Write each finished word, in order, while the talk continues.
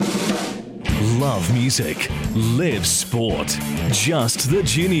love music, live sport. Just the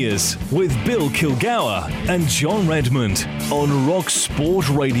Juniors with Bill Kilgour and John Redmond on Rock Sport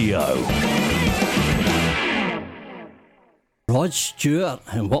Radio. Rod Stewart,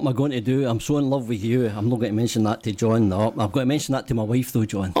 and what am I going to do? I'm so in love with you. I'm not going to mention that to John. No, I'm going to mention that to my wife though,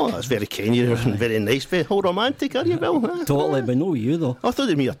 John. Oh, that's very kind. You're very nice. Very how romantic, are you, Bill? Totally, but no you though. I thought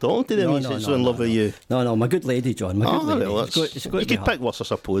you'd you're talking to them. He's so in love with you. No, my good lady, John. My good lady. Well, it's got you could pick worse, I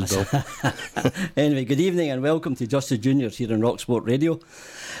suppose, Bill. Anyway, good evening and welcome to Just the Juniors here on Rock Sport Radio,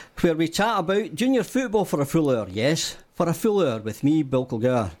 where we chat about junior football for a full hour. Yes, for a full hour with me, Bill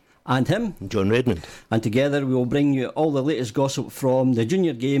Kilgour. And him, John Redmond. And together we will bring you all the latest gossip from the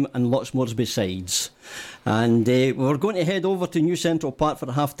junior game and lots more besides. And we're going to head over to New Central Park for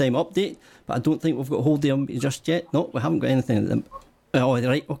a half-time update, but I don't think we've got hold of him just yet. No, we haven't got anything. Oh,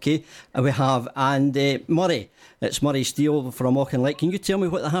 right, okay. We have. And Murray, it's Murray Steele from Auchinleck. Can you tell me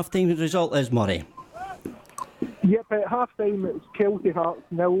what the half-time result is, Murray? Yep, at half-time it's Kelty Hearts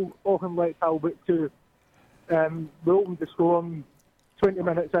 0, Auchinleck Talbot 2. We opened the score 20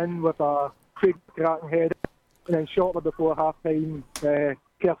 minutes in with a Craig Grattan header, and then shortly before half-time, Kerr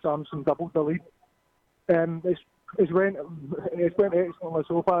Sampson doubled the lead. It's went excellently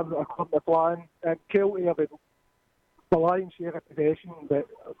so far according to plan. Kelty have the lion's share of possession, but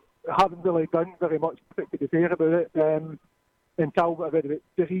haven't really done very much to be fair about it. And Talbot have had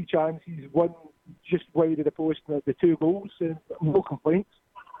about 3 chances, one just wide of the post, and the 2 goals, and no complaints.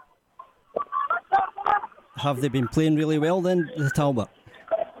 Have they been playing really well then, the Talbot?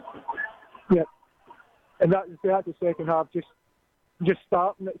 Yeah, and that's the second half just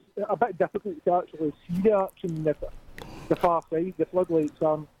starting. It's a bit difficult to actually see the action at the far side. The floodlights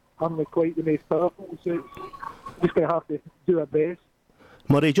aren't quite the most powerful, so it's just going to have to do our best.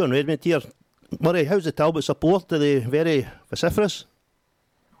 Murray, John Redmond here. Murray, how's the Talbot support? Are they very vociferous?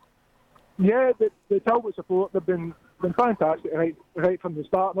 Yeah, the Talbot support, they've been fantastic right from the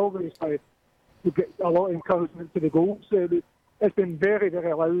start, and obviously we get a lot of encouragement to the goals. It's been very,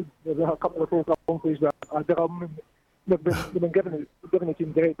 very loud. There's a couple of folk up on place with a drum, and they've been giving the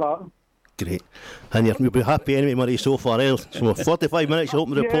team great battle. Great. And you'll be happy anyway, Murray, so far. So 45 minutes, you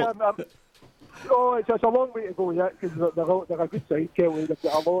open the report. It's a long way to go yet, because they're a good side, Kelly. They've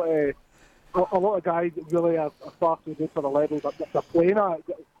got a lot of guys that really are far too good for the level that they're playing at,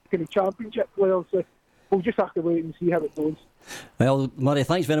 kind of championship players. So we'll just have to wait and see how it goes. Well, Murray,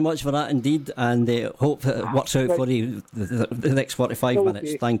 thanks very much for that indeed, and hope it works out for you the next 45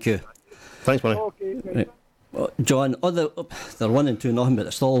 minutes. Thank you. Thanks, Murray. Okay. John, they're 1-2 nothing, but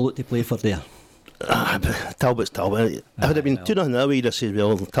there's still a lot to play for there. Talbot's Talbot. Had it been 2-0 that way, you'd have said,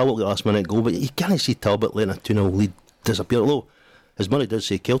 well, Talbot got a last minute goal, but you can't see Talbot letting a 2-0 lead disappear. Although, as Murray did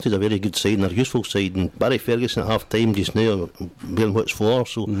say, Kelty's a very good side and a useful side, and Barry Ferguson at half time just now bearing what's for,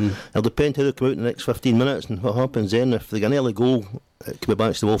 so it'll depend how they come out in the next 15 minutes and what happens then. If they get an early goal, it could be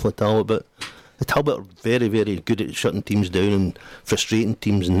back to the wall for the Talbot, but the Talbot are very, very good at shutting teams down and frustrating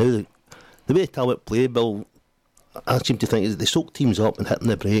teams, and now the way Talbot play, Bill, I seem to think is that they soak teams up and hitting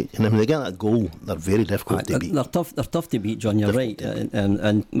the break, and when they get that goal, they're very difficult to beat. They're tough to beat, John. You're right,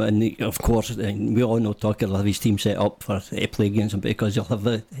 and of course we all know Tucker will have his team set up for to play against him, because you'll have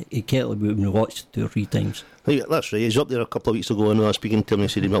a kettle we watched 2 or 3 times. Yeah, that's right. He was up there a couple of weeks ago, and I was speaking to him, and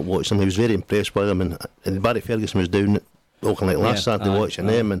he said he'd not watched him. He was very impressed by them, and Barry Ferguson was down at Auchinleck last Saturday watching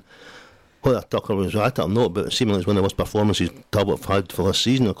them, and whether Tucker was right or not, but seemingly it's one of the worst performances Talbot have had for this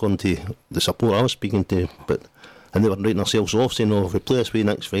season, according to the support I was speaking to. And they were writing themselves off, saying, if we play this way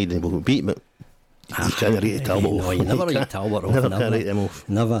next Friday, we'll beat, but you can't rate Talbot off. No, you never rate Talbot off. Never can rate them off.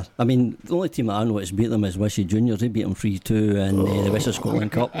 Never. I mean, the only team that I know that's beat them is Wishy Juniors. They beat them 3-2 in the Western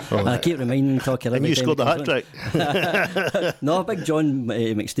Scotland Cup. And I keep reminding Tucker every time. And you scored the hat-trick. No, big John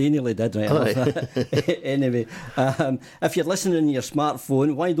McStain nearly did, right? Anyway, if you're listening on your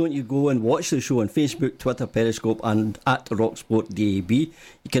smartphone, why don't you go and watch the show on Facebook, Twitter, Periscope and at Rocksport DAB.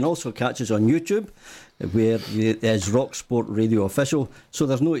 You can also catch us on YouTube, where it is Rock Sport Radio Official, so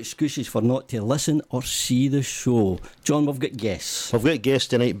there's no excuses for not to listen or see the show. John, we've got guests. We've got guests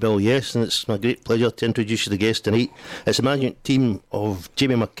tonight, Bill, yes, and it's my great pleasure to introduce you to the guests tonight. It's the management team of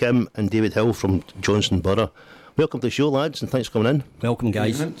Jamie McKim and David Hill from Johnstone Burgh. Welcome to the show, lads, and thanks for coming in. Welcome,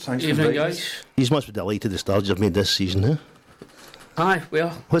 guys. Evening, guys. You must be delighted the stars you've made this season, eh? Aye, we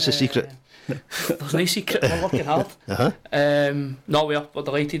are. What's the secret? There's no secret, we're working hard. No, we're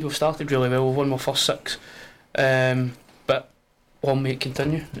delighted. We've started really well. We've won my first 6, but on, mate,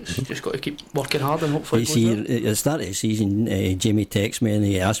 continue. It's just got to keep working hard and hopefully. You see, at the start of the season, Jamie texts me and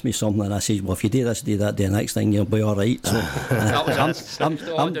he asked me something, and I said, well, if you do this, do that, do the next thing, you'll be all right. So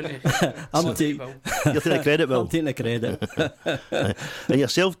I'm taking the credit, Will. I'm taking the credit. And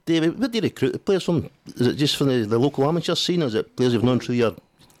yourself, David, where do you recruit the players from? Is it just from the local amateur scene, or is it players you've known through your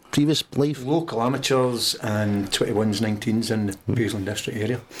previous life? Local amateurs and 21s, 19s in the Paisley District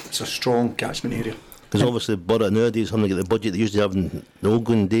area. It's a strong catchment area. Because obviously Borough nowadays haven't got the budget they used to have in the old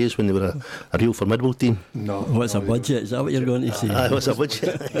going days when they were a real formidable team. No. What's a budget? Is that what you're going to say? What's a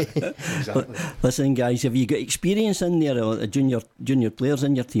budget? Exactly. Listen, guys, have you got experience in there, or junior players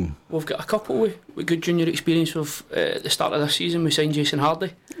in your team? We've got a couple with good junior experience. At the start of this season, we signed Jason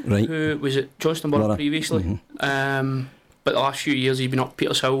Hardy, right, who was at Johnstone Burgh previously. But the last few years he's been up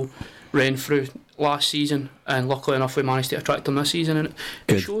Peters Hill, Renfrew last season, and luckily enough we managed to attract him this season, and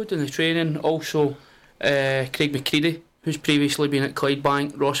it showed in the training. Also Craig McCready, who's previously been at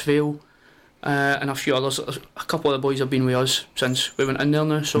Clydebank, Rossvale, and a few others. A couple of the boys have been with us since we went in there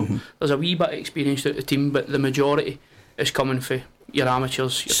now, so there's a wee bit of experience out the team, but the majority is coming for your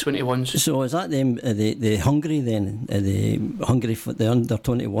amateurs, your 21s. So is that them, the hungry then, the hungry for the under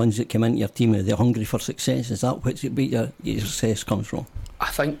 21s that come into your team? Are they hungry for success? Is that what your success comes from? I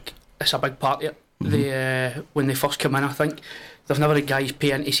think it's a big part of it. They when they first come in, I think they've never had guys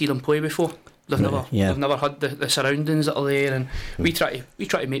pay in to see them play before. They've never had the surroundings that are there, and we try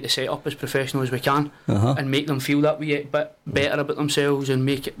to make the setup as professional as we can, and make them feel that we get bit better about themselves and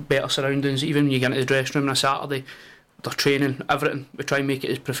make it better surroundings. Even when you get into the dressing room on a Saturday, their training, everything, we try and make it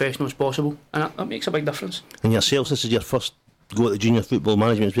as professional as possible, and that makes a big difference. And yourselves, this is your first go at the junior football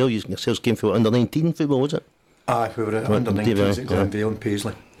management as well. You yourselves came for under 19 football, was it? Aye, we were at under 19s at Glenvale and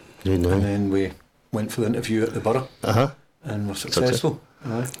Paisley, and then we went for the interview at the Borough, and were successful.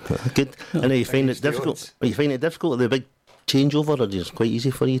 Good. And are you finding it difficult? Are you finding it difficult, the big changeover, or is it quite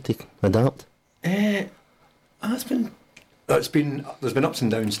easy for you to adapt? There's been ups and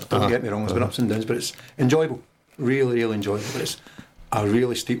downs. Don't get me wrong, there's been ups and downs, but it's enjoyable. Really enjoyable. But it's a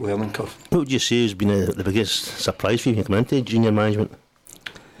really steep learning curve. What would you say has been the biggest surprise for you when you come into junior management?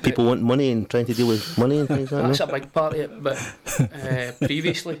 People want money and trying to deal with money and things like that. That's a big part of it. But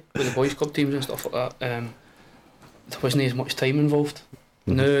previously with the boys' club teams and stuff like that, there wasn't as much time involved.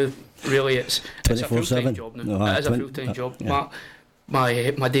 No, really, it's a full-time job now. No, it is a full-time job. Yeah.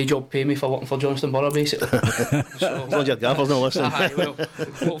 My day job pay me for working for Johnstone Burgh, basically. So, as long as your gaffer's not listening. Well,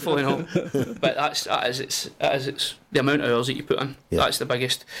 hopefully not. But that is the amount of hours that you put in. Yeah. That's the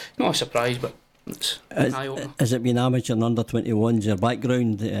biggest, not a surprise, but it's an eye-opener. Has it been amateur and under 21s, your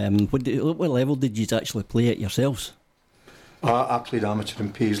background? What level did you actually play at yourselves? I played amateur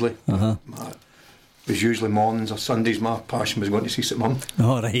in Paisley. It was usually mornings or Sundays. My passion was going to see St Mum.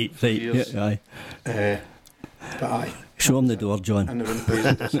 Oh, right. Yeah, aye. But aye. Show him the door, John. And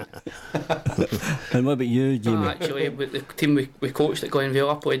what about you, Jamie? Actually, with the team we coached at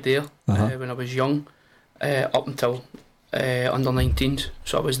Glenvale, I played there when I was young, up until under 19s.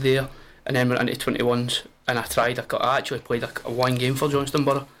 So I was there, and then went into 21s, and I actually played a one game for Johnstone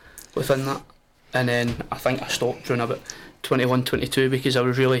Burgh within that, and then I think I stopped during about 21, 22 because I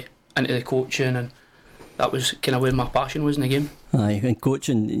was really into the coaching, and that was kind of where my passion was in the game. Aye, and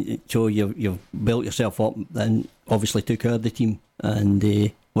coaching, so you've built yourself up and obviously took care of the team. And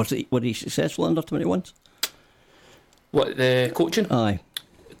were you successful under 21s? What, the coaching? Aye.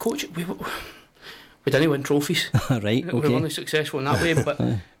 Coaching, we didn't win trophies. Right, okay. We were only successful in that way,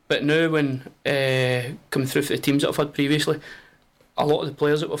 but now when coming through for the teams that I've had previously, a lot of the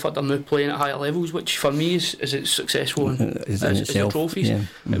players that we've had are now playing at higher levels, which for me is successful and is the trophies. Yeah.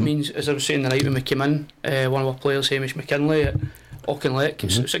 It means, as I was saying the night when we came in, one of our players, Hamish McKinley at Auchinleck,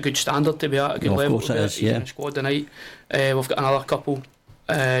 it's a good standard to be at, a good level. Of course it is, he's in the squad tonight. We've got another couple,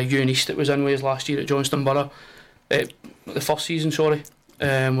 Ewan East that was in with us last year at Johnstone Burgh, the first season, went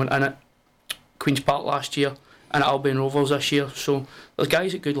in at Queen's Park last year and at Albion Rovers this year. So there's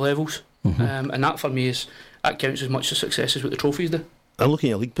guys at good levels, and that for me that counts as much as success as what the trophies do. I'm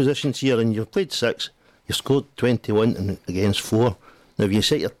looking at league positions here, and you've played 6, you scored 21 and against 4. Now, if you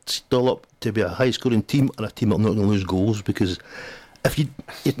set your stall up to be a high scoring team or a team that's not going to lose goals, because if you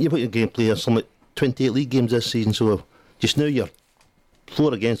put your game player some like 28 league games this season, so just now you're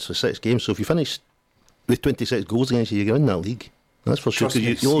 4 against for 6 games, so if you finish with 26 goals against you, you're in that league. That's for sure,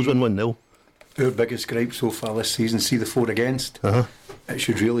 because you always win 1-0. Our biggest gripe so far this season, see the 4 against, it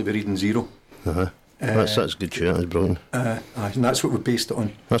should really be reading 0. That's good shit. That's brilliant. And that's what we based it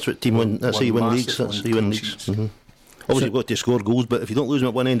on. That's what team win. That's how you win leagues. That's how you win leagues. Obviously, you've got to score goals, but if you don't lose them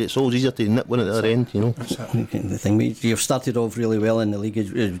at one end, it's always easier to nip one at the other end, you know. The thing, you've started off really well in the league,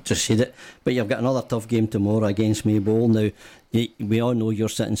 you just said it, but you've got another tough game tomorrow against Maybole. Now, we all know you're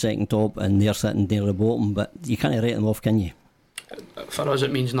sitting second top and they're sitting near the bottom, but you can't write them off, can you? For us,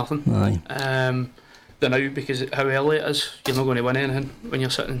 it means nothing. Aye. The now, because how early it is, you're not going to win anything when you're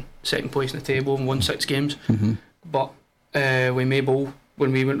sitting second place in the table and won 6 games. But with Maybole,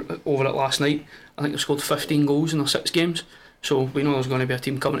 when we went over it last night, I think they scored 15 goals in their 6 games. So we know there's going to be a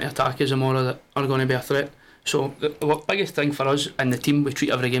team coming to attack us tomorrow that are going to be a threat. So the biggest thing for us and the team, we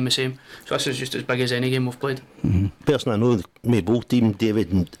treat every game the same. So this is just as big as any game we've played. Personally, I know the Maybole team,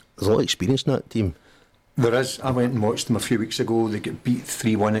 David, and there's a lot of experience in that team. There is. I went and watched them a few weeks ago. They got beat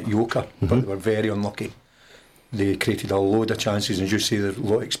 3-1 at Yoker, but they were very unlucky. They created a load of chances, and as you say, there's a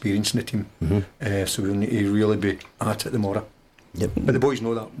lot of experience in the team. So we'll need to really be at it tomorrow. Yep. But the boys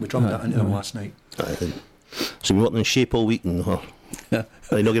know that. We drummed that into them last night. So we're working in shape all week, and you're not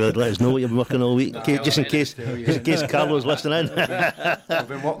going to let us know what you've been working all week, just in case Carlo's listening in. I've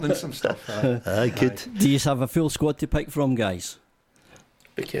been working on some stuff. Aye, good. Do you have a full squad to pick from, guys?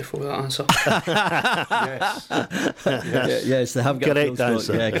 Be careful with that answer. Yes. Yes, they have got Correct a full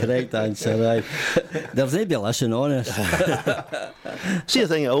answer. squad. Yeah, correct answer. Right. There's nobody listening, honest. See, the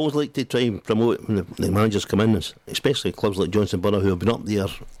thing I always like to try and promote when the managers come in, especially clubs like Johnstone Burgh, who have been up there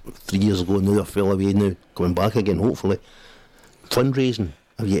 3 years ago and now they fell away, now coming back again, hopefully. Fundraising.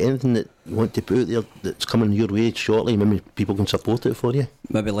 Have you anything that you want to put out there that's coming your way shortly? Maybe people can support it for you?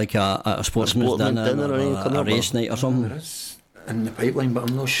 Maybe like a sportsman's dinner or a race night or something. There is in the pipeline, but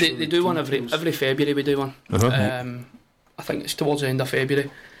I'm not sure. They do one every February. We do one. I think it's towards the end of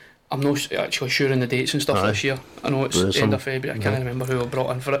February. I'm not actually sure on the dates and stuff this year. I know it's the end of February. I can't remember who I brought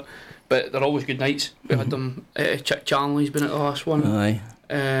in for it, but they're always good nights. We had them. Chick Charnley's been at the last one. Aye.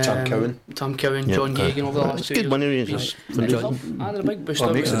 Tam Cowan, John Gagan over the last 2 years. Good money ranges. They're a big booster.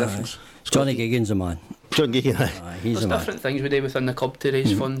 Well, it makes a difference. Johnny Gagan's a man. John Gagan, He's There's a man. different things we do within the club to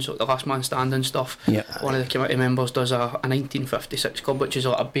raise funds, like the last man standing stuff. Yeah. One of the committee members does a 1956 club, which is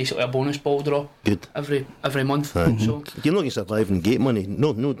basically a bonus ball draw. Good. Every month. Aye. So You're not going to survive in gate money.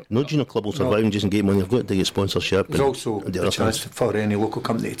 No junior club will survive in just in gate money. You've got to get sponsorship. There's also a chance for any local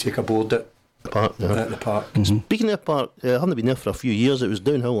company to take a board at the park. the park. Speaking of the park, I haven't been there for a few years. It was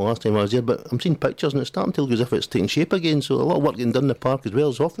downhill the last time I was there, but I'm seeing pictures and it's starting to look as if it's taking shape again. So a lot of work getting done in the park as well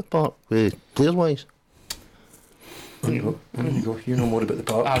as off the park, players wise. There you go. You know more about the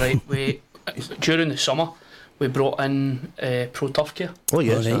park. alright, during the summer we brought in Pro Turf Care. Oh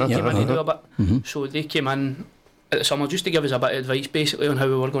yes, Right, Came in to do a bit. So they came in at the summer just to give us a bit of advice basically on how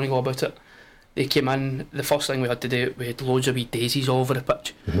we were going to go about it. They came in, the first thing we had to do, we had loads of weed daisies all over the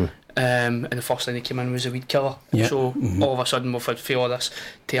pitch. And the first thing they came in was a weed killer. So all of a sudden we've had to all this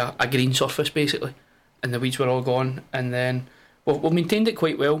to a green surface basically, and the weeds were all gone. And then we've maintained it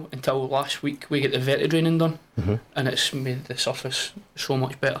quite well until last week we get the vertidraining done, and it's made the surface so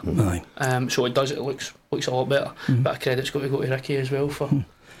much better. So it looks a lot better. But a credit's got to go to Ricky as well for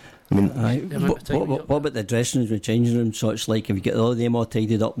What about the dressing rooms and changing rooms? So it's like, if you get all them all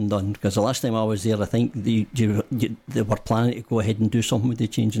tidied up and done, because the last time I was there, I think they were planning to go ahead and do something with the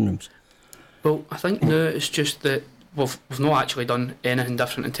changing rooms. Well, I think now it's just that we've not actually done anything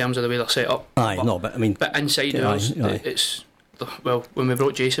different in terms of the way they're set up. But inside ours, it's well, when we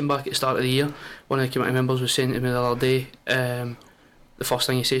brought Jason back at the start of the year, one of the committee members was saying to me the other day, the first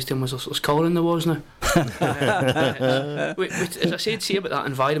thing he says to him was, there's colour in the walls now. As I said, see about that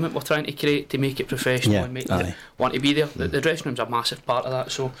environment we're trying to create to make it professional and make it want to be there. The dressing room's a massive part of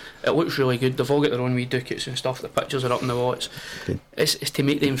that, so it looks really good. They've all got their own wee ducats and stuff. The pictures are up on the wall. It's to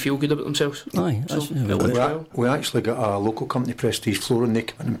make them feel good about themselves. We actually got a local company, Prestige Flooring. They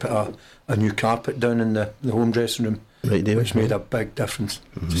came in and put a new carpet down in the home dressing room, which made a big difference.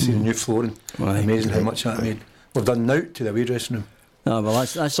 To see the new flooring, amazing how much that made. We've done nout to the away dressing room.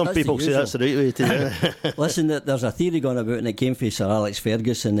 That's some people say that's the right way to do it. Listen, there's a theory going about, and it came from Sir Alex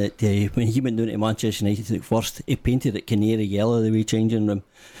Ferguson, that when he went down to Manchester United first, he painted it canary yellow, the wee changing room,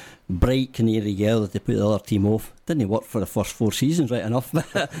 bright canary yellow to put the other team off. Didn't work for the first 4 seasons, right enough,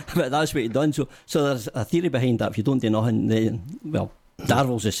 but that's what he done. So there's a theory behind that. If you don't do nothing, then, well,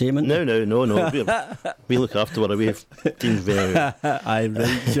 Darville's the same. No. We look after our away teams very well. Aye,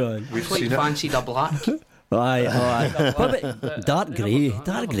 right, John. We've quite fancied a black. Aye. But dark grey.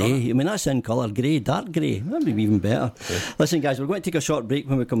 I mean, that's in colour. Grey, dark grey. That'd be even better. Listen, guys, we're going to take a short break.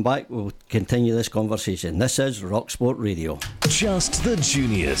 When we come back, we'll continue this conversation. This is Rock Sport Radio. Just the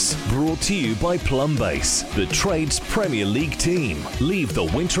Juniors, brought to you by Plumbase, the Trades Premier League team. Leave the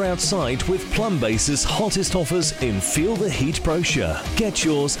winter outside with Plumbase's hottest offers in Feel the Heat brochure. Get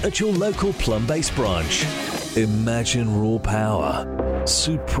yours at your local Plumbase branch. Imagine raw power,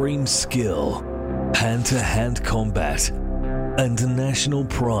 supreme skill, hand-to-hand combat, and national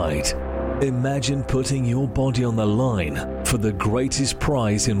pride. Imagine putting your body on the line for the greatest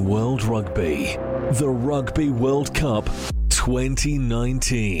prize in world rugby, the Rugby World Cup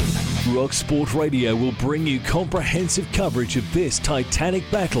 2019. Rock Sport Radio will bring you comprehensive coverage of this titanic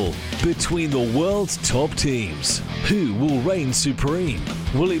battle between the world's top teams. Who will reign supreme?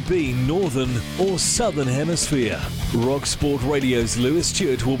 Will it be Northern or Southern Hemisphere? Rock Sport Radio's Lewis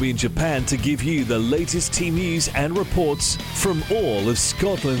Stewart will be in Japan to give you the latest team news and reports from all of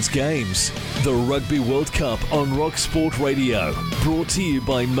Scotland's games. The Rugby World Cup on Rock Sport Radio, brought to you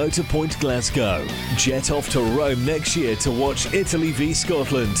by Motorpoint Glasgow. Jet off to Rome next year to watch Italy v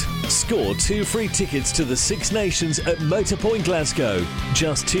Scotland. Score 2 free tickets to the Six Nations at Motorpoint Glasgow,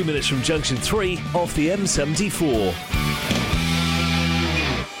 just 2 minutes from Junction 3 off the M74.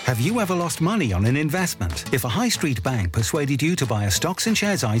 Have you ever lost money on an investment? If a high street bank persuaded you to buy a stocks and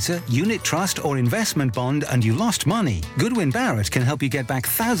shares ISA, unit trust or investment bond and you lost money, Goodwin Barrett can help you get back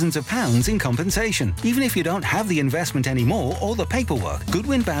thousands of pounds in compensation. Even if you don't have the investment anymore or the paperwork,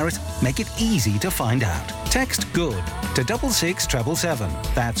 Goodwin Barrett make it easy to find out. Text GOOD to 66777.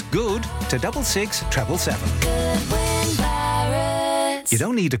 That's GOOD to 66777. Goodwin Barrett. You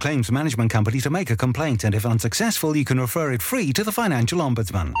don't need a claims management company to make a complaint, and if unsuccessful, you can refer it free to the Financial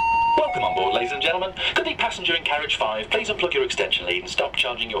Ombudsman. Welcome on board, ladies and gentlemen. Could the passenger in carriage 5 please unplug your extension lead and stop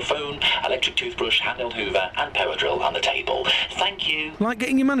charging your phone, electric toothbrush, handheld hoover and power drill on the table? Thank you. Like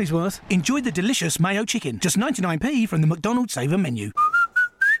getting your money's worth? Enjoy the delicious mayo chicken, just 99p from the McDonald's Saver menu.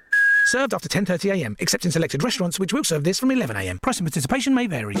 Served after 10:30am, except in selected restaurants which will serve this from 11am. Price and participation may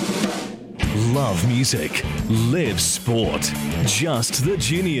vary. Love music, live sport. Just the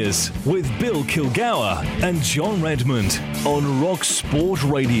Juniors with Bill Kilgour and John Redmond on Rock Sport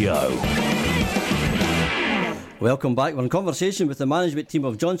Radio. Welcome back. We're in conversation with the management team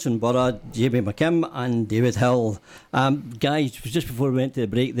of Johnstone Burgh, Jamie McKim and David Hill. Guys, just before we went to the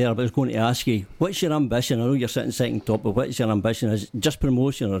break there, I was going to ask you, what's your ambition? I know you're sitting second top, but what's your ambition? Is it just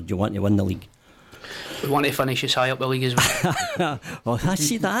promotion or do you want to win the league? We want to finish as high up the league as well. Well,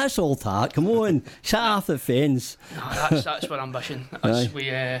 see, that's all that. Come on, sit off the fence. No, that's our ambition.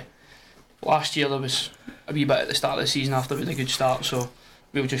 Last year there was a wee bit at the start of the season after we had a good start, so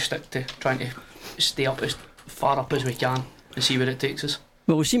we'll just stick to trying to stay up as far up as we can and see where it takes us.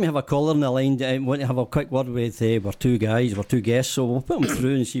 Well, we seem to have a caller in the line. I want to have a quick word with our two guests, so we'll put him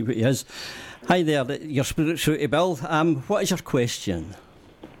through and see what he is. Hi there, your spiritual Bill. What is your question?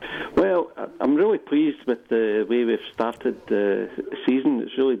 Well, I'm really pleased with the way we've started the season.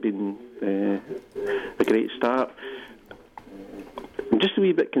 It's really been a great start. I'm just a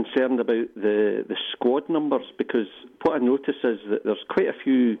wee bit concerned about the squad numbers, because what I notice is that there's quite a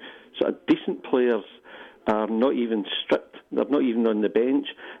few sort of decent players are not even stripped. They're not even on the bench.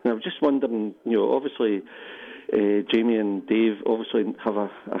 And I'm just wondering, obviously Jamie and Dave obviously have a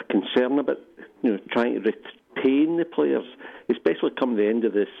concern about trying to retain the players, especially come the end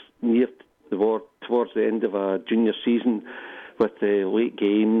of this towards the end of a junior season with the late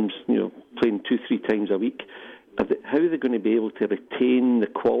games, playing 2-3 times a week. How are they going to be able to retain the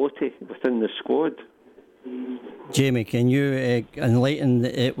quality within the squad? Jamie, can you enlighten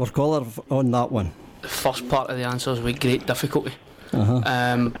our caller on that one? The first part of the answer is with great difficulty.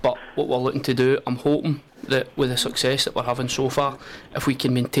 But what we're looking to do, I'm hoping that with the success that we're having so far, if we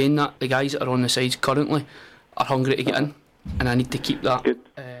can maintain that, the guys that are on the sides currently are hungry to get in, and I need to keep that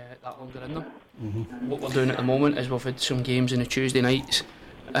hunger in them. What we're doing at the moment is we've had some games on the Tuesday nights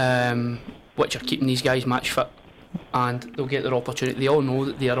which are keeping these guys match fit, and they'll get their opportunity. They all know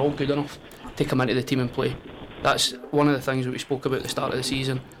that they are all good enough to come into the team and play. That's one of the things that we spoke about at the start of the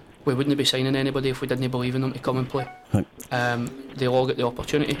season. We wouldn't be signing anybody if we didn't believe in them to come and play. They'll all get the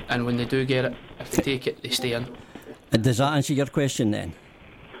opportunity, and when they do get it, if they take it, they stay in. Does that answer your question then?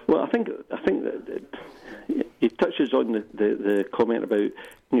 Well, I think that it touches on the comment about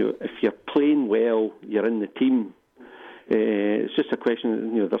if you're playing well, you're in the team. It's just a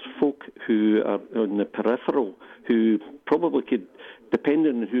question. There's folk who are on the peripheral who probably could,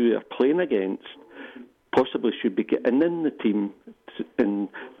 depending on who they're playing against, possibly should be getting in the team. And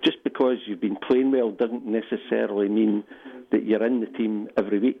just because you've been playing well doesn't necessarily mean that you're in the team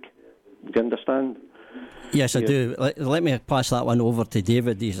every week. Do you understand? Yes, I do. Let me pass that one over to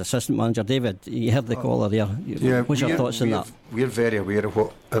David, he's assistant manager. David, you heard the caller there. What's your thoughts on that? We're very aware of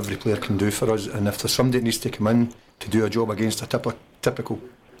what every player can do for us, and if there's somebody that needs to come in to do a job against a typical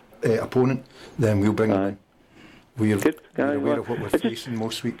opponent, then we'll bring them in. We're aware of what we're facing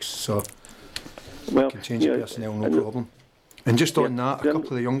most weeks, so we can change the personnel, no problem. And just on that, a couple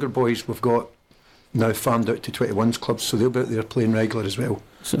of the younger boys we've got now farmed out to 21s clubs, so they'll be out there playing regular as well.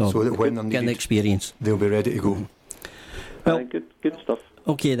 So that when they're getting needed, experience, they'll be ready to go. Well, good stuff.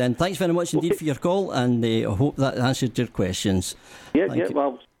 Okay then, thanks very much indeed for your call, and I hope that answered your questions. Yeah,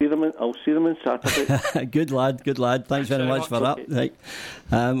 well, I'll see them on Saturday. Good lad. Thanks very much for that. Right.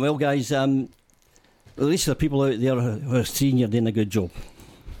 Well, guys, at least there are people out there who are seeing you're doing a good job.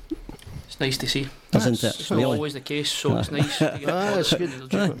 It's nice to see. Isn't it? It's not always the case, so it's nice. That's good.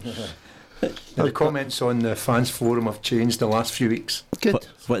 The comments on the fans forum have changed the last few weeks. Good.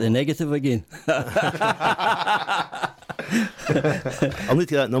 What, the negative again? I'll need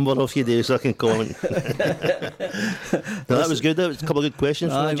to get that number off you, Dave, so I can comment. That was good. That was a couple of good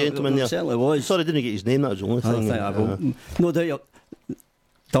questions from the gentleman there. Certainly was. Sorry I didn't get his name, that was the only thing. No doubt.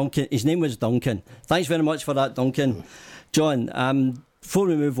 Duncan. His name was Duncan. Thanks very much for that, Duncan. John, before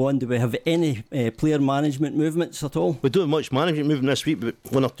we move on, do we have any player management movements at all? We don't have much management movement this week, but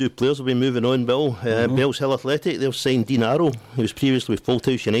one or two players will be moving on, Bill. Bells Hill Athletic, they've signed Dean Arrow, who was previously with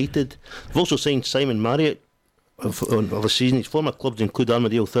Falthouse United. They've also signed Simon Marriott of the season. His former clubs include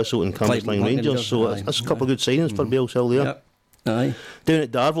Armadale Thistle and Cambuslang Rangers, so that's a couple of good signings for Bells Hill there. Yep. Aye. Down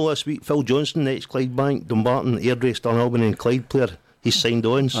at Darvel this week, Phil Johnston, ex-Clydebank, Dumbarton, Airdrie, Stirling and Clyde player. He's signed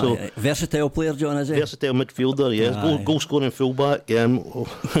on, so versatile player, John, is he? Versatile midfielder, yes. Goal scoring fullback,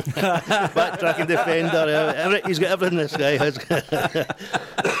 backtracking defender. He's got everything, this guy has.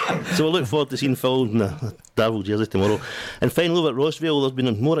 So we'll look forward to seeing Phil in the Darvel jersey tomorrow. And finally, over at Rossvale, there's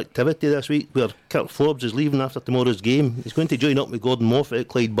been more activity this week where Kirk Forbes is leaving after tomorrow's game. He's going to join up with Gordon Moffat at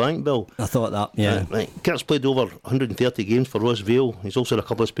Clydebank, Bill. I thought that, yeah. Right. Kirk's played over 130 games for Rossvale. He's also had a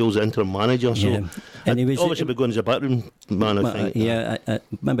couple of spells as interim manager, so and he was obviously be going as a backroom man, I think.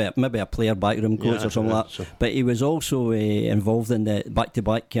 Maybe a player backroom coach or something like that. So. But he was also involved in the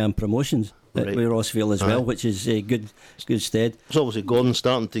back-to-back promotions with Rossvale as well, which is good stead. It's obviously Gordon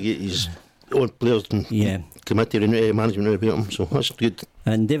starting to get his own players and committee management about him, so that's good.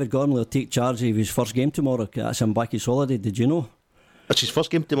 And David Gormley will take charge of his first game tomorrow. That's him back his holiday, did you know? That's his first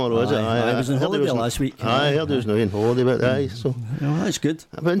game tomorrow, is it? I was on holiday last week. I heard he was now on holiday, but so that's good.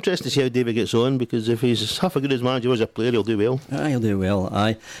 I'm interested to see how David gets on, because if he's half as good as manager as a player, he'll do well. He'll do well,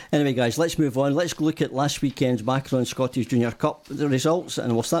 aye. Anyway, guys, let's move on. Let's look at last weekend's Macron Scottish Junior Cup, the results,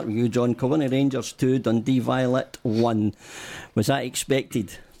 and we'll start with you, John. Kilkenny Rangers 2, Dundee Violet 1. Was that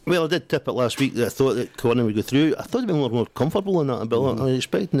expected? Well, I did tip it last week that I thought that Kilkenny would go through. I thought they'd be more comfortable in that, but I was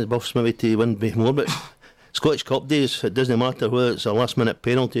expecting the Buffs maybe to win a bit more, but Scottish Cup days, it doesn't matter whether it's a last minute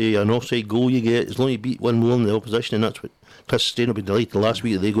penalty, an offside goal you get, as long as you beat one more than the opposition, and that's what Chris Stein will be delighted last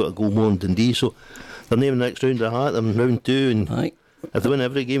week that they got a goal more than Dundee, so they're naming the next round of the hat, they're in round 2, and if they win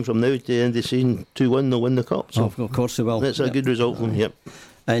every game from now to the end of the season 2-1, they'll win the cup. So of course they will. That's a good result for them, yep.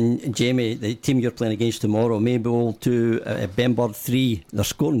 And Jamie, the team you're playing against tomorrow, Maybole 2, Benburn 3, they're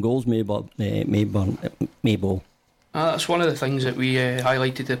scoring goals, Maybole. That's one of the things that we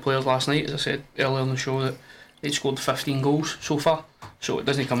highlighted to the players last night, as I said earlier on the show, that they'd scored 15 goals so far, so it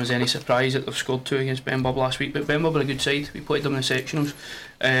doesn't come as any surprise that they've scored 2 against Benburn last week. But Benburn are a good side, we played them in the sectionals,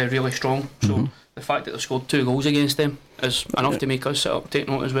 really strong, so the fact that they've scored 2 goals against them is enough to make us sit up, take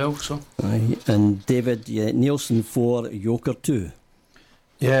note as well. So. And David, Nielsen 4, Yoker 2.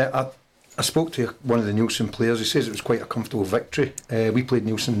 Yeah, I spoke to one of the Nielsen players. He says it was quite a comfortable victory. We played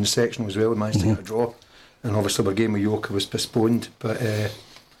Nielsen in the sectional as well, we managed to get a draw, and obviously our game with Yoker was postponed, but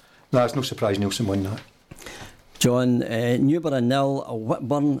no, it's no surprise Nielsen won that. John, Newborough 0,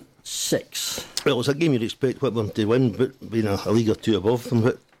 Whitburn 6. Well, it's a game you'd expect Whitburn to win, but being a league or 2 above them,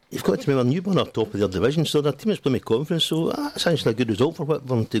 but you've got to remember Newburn are top of their division, so their team is playing with confidence, so that's actually a good result for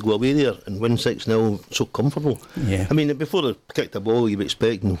Whitburn to go away there and win 6-0 so comfortable. Yeah. I mean, before they kicked the ball, you'd be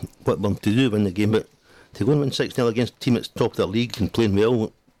expecting Whitburn to win the game, but to go and win 6-0 against a team that's top of their league and playing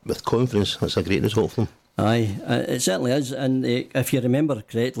well with confidence, that's a great result for them. Aye, it certainly is, and if you remember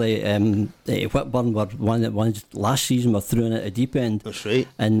correctly, Whitburn were one that last season were thrown at the deep end. That's right.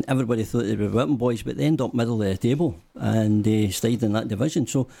 And everybody thought they were Whitburn boys, but they end up middle of the table and they stayed in that division,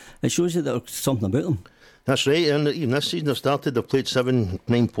 so it shows you there's something about them. That's right, and even this season they've played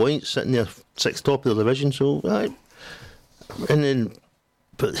 7-9 points, sitting there 6th top of the division, so and then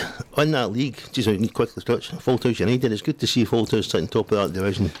but in that league, just I need quickly touch Falthouse United. It's good to see Falthouse sitting top of that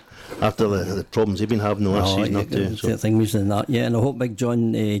division after the problems they've been having the last season or two. So. Things in that, yeah, and I hope Big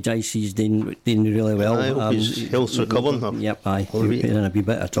John Jicey's doing really well. I hope his health's recovering. Yep, we're in a wee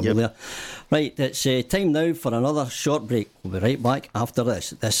bit of trouble there. Right, it's time now for another short break. We'll be right back after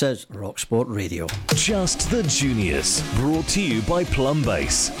this. This is Rock Sport Radio. Just the Juniors, brought to you by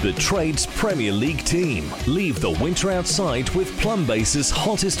Plumbase, the Trades Premier League team. Leave the winter outside with Plumbase's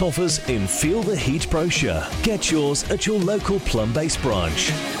hottest offers in Feel the Heat brochure. Get yours at your local Plumbase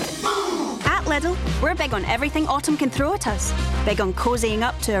branch. At At Lidl, we're big on everything autumn can throw at us. Big on cozying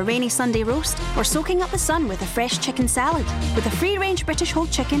up to a rainy Sunday roast or soaking up the sun with a fresh chicken salad. With a free-range British whole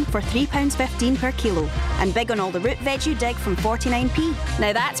chicken for £3.15 per kilo. And big on all the root veg you dig from 49p.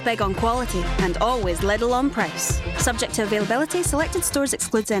 Now that's big on quality and always Lidl on price. Subject to availability, selected stores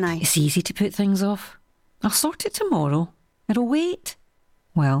excludes NI. It's easy to put things off. I'll sort it tomorrow. It'll wait.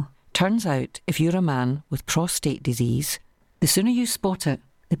 Well, turns out if you're a man with prostate disease, the sooner you spot it,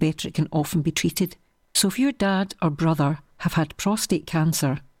 the better it can often be treated. So if your dad or brother have had prostate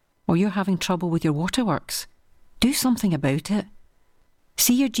cancer, or you're having trouble with your waterworks, do something about it.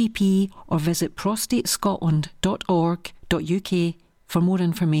 See your GP or visit prostatescotland.org.uk for more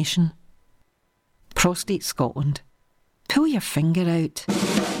information. Prostate Scotland. Pull your finger out.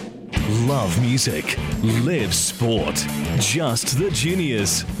 Love music, live sport. Just the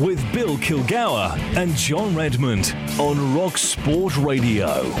Juniors with Bill Kilgour and John Redmond on Rock Sport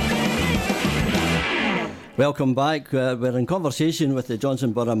Radio. Welcome back. We're in conversation with the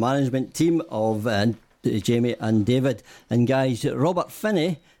Johnstone Burgh management team of Jamie and David. And guys, Robert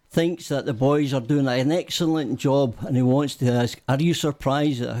Finney thinks that the boys are doing an excellent job, and he wants to ask, are you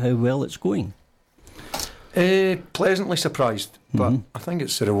surprised at how well it's going? Pleasantly surprised, but I think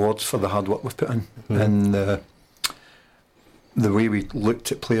it's the rewards for the hard work we've put in and the way we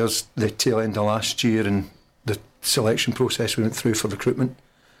looked at players the tail end of last year and the selection process we went through for recruitment,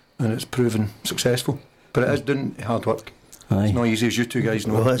 and it's proven successful. But it is doing hard work. Aye. It's not easy, as you two guys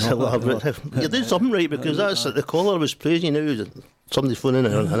know. Well, you're doing something right, because that's the caller was praising you now. Somebody's phoning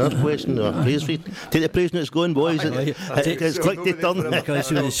in another question or praise for you. Take the praise when it's going, boys. It's quick to turn.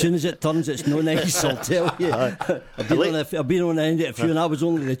 Because as soon as it turns, it's no nice, I'll tell you. I've been on the end of a few, and I was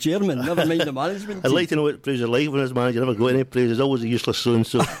only the chairman, never mind the management team. I'd like to know what praise are like when his manager never got any praise. It's always a useless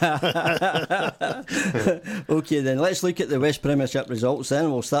so-and-so. OK, then let's look at the West Premiership results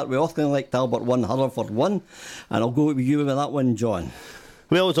then. We'll start with Auckland Talbot 1, Hurrellford 1, and I'll go with you with that one, John.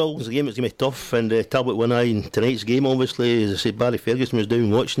 Well, it's always a game that's going to be tough, and Talbot won in tonight's game, obviously. As I said, Barry Ferguson was down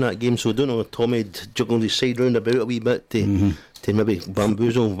watching that game, so I don't know if Tommy had juggled his side round about a wee bit to maybe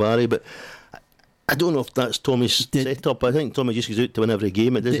bamboozle Barry, but I don't know if that's Tommy's setup. I think Tommy just goes out to win every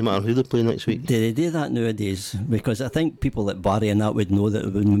game. It doesn't matter who they play next week. Do they do that nowadays? Because I think people like Barry and that would know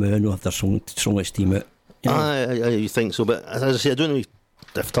that we know if their strongest team out. You think so, but as I say, I don't know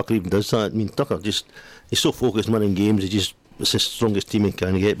if Tucker even does that. I mean, Tucker he's so focused on winning games, it's the strongest team he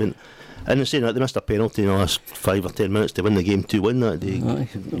can get. But in saying that, they missed a penalty in the last 5 or 10 minutes to win the game 2-1 that day.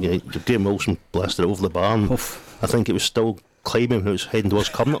 Graham Wilson blasted it over the bar. I think it was still climbing when it was heading towards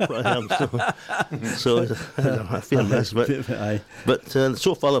Cumnock. So a fair miss. But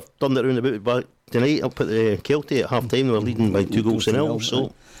so far they've turned it around about back tonight up at the Kelty at half time. They were leading by 2-0.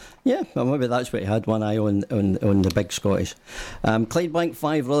 So yeah, well, maybe that's what he had one eye on the big Scottish. Clydebank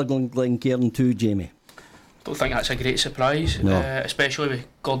 5, Rutherglen Glencairn 2, Jamie. Don't think that's a great surprise, especially with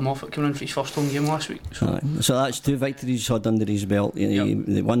Gordon Moffat coming in for his first home game last week. So that's 2 victories had under his belt.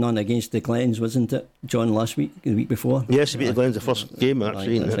 The one on against the Glens, wasn't it, John, last week, the week before? Yes, he beat the Glens the first game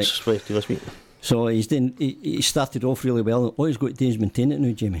actually, and that's Friday last week. So he started off really well. All he's got to do is maintain it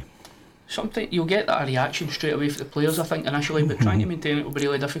now, Jamie. You'll get that reaction straight away for the players, I think, initially, but trying to maintain it will be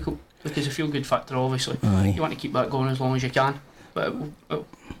really difficult because the feel-good factor, obviously. You want to keep that going as long as you can, but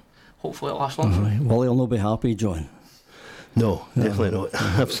hopefully it'll last long. Well, he'll not be happy, John. No, definitely not.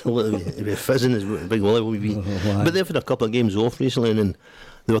 Absolutely. He'll be fizzing as Big Wally will be. But they've had a couple of games off recently, and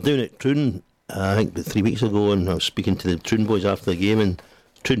they were down at Troon, I think about 3 weeks ago, and I was speaking to the Troon boys after the game, and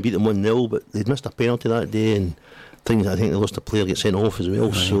Troon beat them 1-0, but they'd missed a penalty that day, and things. I think they lost a player, get sent off as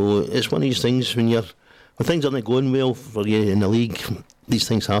well. So it's one of these things when things aren't going well for you in the league. These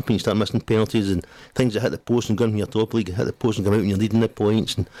things happen. You start missing penalties and things that hit the post and gun from your top league, hit the post and come out when you're leading the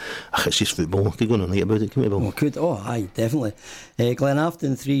points. And it's just football. I could go on a night about it, couldn't we, Bill? Aye, definitely.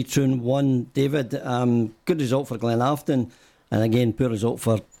 Glenafton 3, Troon 1. David, good result for Glenafton, and again poor result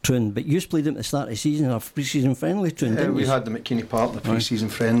for Troon. But you played them at the start of the season, a pre-season friendly, Troon, didn't we you? had them at Keaney Park, the pre-season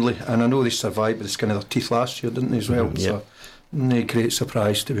friendly, and I know they survived with the skin of their teeth last year, didn't they, as well? So no great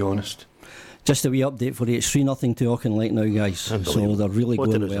surprise, to be honest. Just a wee update for you, it's 3-0 to Auckland now, guys. So they're really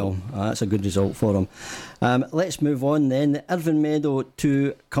going well. That's a good result for them. Let's move on then. Irvine Meadow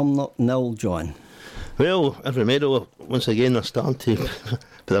 2, Cumnock 0, John. Well, Irvine Meadow, once again, they're starting to put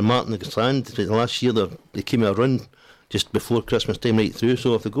their mark in the sand. Last year they came a run just before Christmas time right through,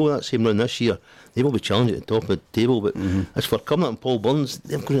 so if they go that same run this year, they will be challenging at the top of the table. But as for Cumnock and Paul Burns,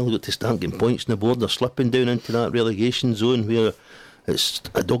 they've really got to start getting points on the board. They're slipping down into that relegation zone where it's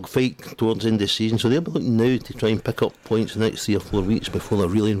a dogfight towards the end of the season, so they'll be looking now to try and pick up points the next 3 or 4 weeks before they're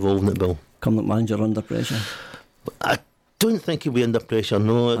really involved in it, Bill. Cumnock manager under pressure? I don't think he'll be under pressure,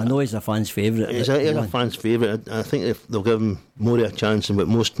 no. I know he's a fan's favourite. He's a fan's favourite. I think if they'll give him more of a chance than what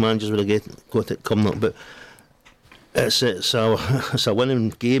most managers would have got it coming up. But it's a winning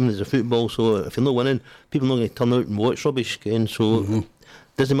game, it's a football, so if you're not winning, people are not going to turn out and watch rubbish again. So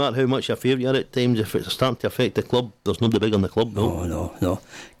doesn't matter how much a favourite you are at times, if it's starting to affect the club, there's nobody big on the club. No.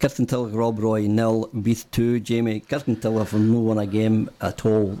 Kirkintilloch, Rob Roy 0, Beath 2. Jamie, Kirkintilloch have not won a game at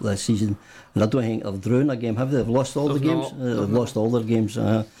all this season, and I don't think they've drawn a game, have they? They've lost all the games? They've lost all their games.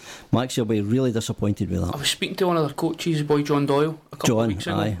 Maxie will be really disappointed with that. I was speaking to one of their coaches, boy John Doyle, a couple of weeks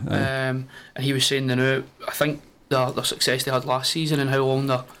ago, and he was saying I think the success they had last season and how long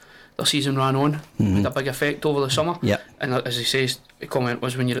the season ran on had a big effect over the summer. And as he says, the comment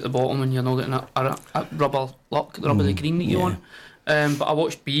was when you're at the bottom and you're not getting a rubber luck, the rubber of the green that you on. But I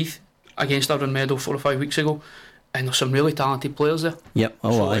watched Beath against Irvine Meadow 4 or 5 weeks ago, and there's some really talented players there.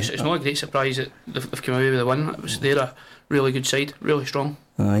 It's not a great surprise that they've come away with a win. They're a really good side, really strong.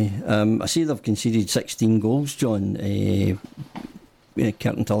 I see they've conceded 16 goals, John.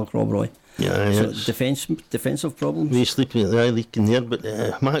 Kirkintilloch, Rob Roy. So defensive problems. We sleeping at the eye leaking there, but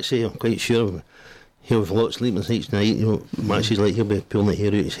Maxie, I'm quite sure he'll have a lot of sleepless nights tonight. Maxie's like he'll be pulling the hair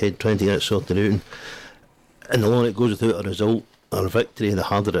out his head trying to get it sorted out, and the longer it goes without a result or a victory, the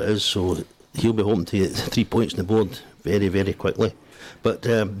harder it is. So he'll be hoping to get 3 points on the board very, very quickly. But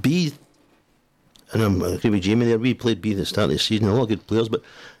Beath, and I agree with Jamie there, we played Beath at the start of the season, a lot of good players, but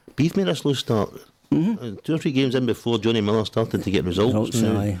Beath made a slow start. 2 or 3 games in before Johnny Miller started to get results.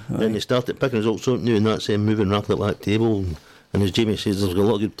 Then they started picking results out now, and that's moving rapidly up that table. And as Jamie says, there's a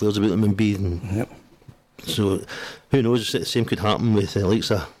lot of good players about them in Beath. So who knows? The same could happen with the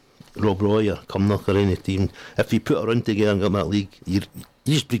likes of Rob Roy or Cumnock or any team. If you put a run together and get that league, you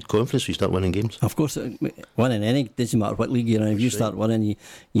just breed confidence when you start winning games. Of course, winning any, doesn't matter what league you're in. If you start winning,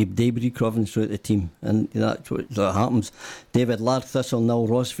 you breed confidence throughout the team, and that's what happens. David Laird, Thistle 0,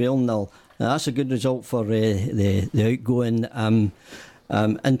 Rossvale 0. Now, that's a good result for the outgoing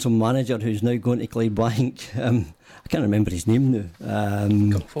interim manager who's now going to Clydebank. I can't remember his name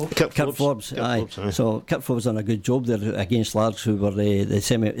now. Kurt Forbes. So Kurt Forbes done a good job there against Largs, who were the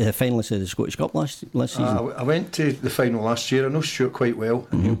finalists of the Scottish Cup last season. I went to the final last year. I know Stuart quite well,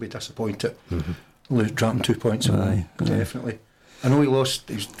 and he'll be disappointed. Dropping 2 points on definitely. I know he's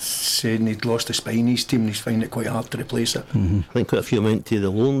saying he'd lost the Spiney's team and he's finding it quite hard to replace it. I think quite a few went to the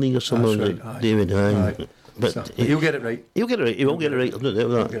Lone League or something, like David. But so, he'll get it right. He will get it right. I'll no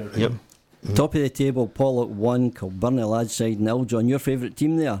doubt that. Yep. Top of the table, Pollock 1, Kilburnie lads side 0. John, your favourite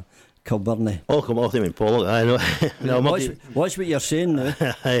team there? Kilburnie. Oh, come off, I mean Pollock. I know. Watch what you're saying now.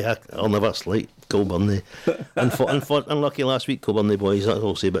 I'll never slight Kilburnie. Unlucky last week, Kilburnie boys, that's all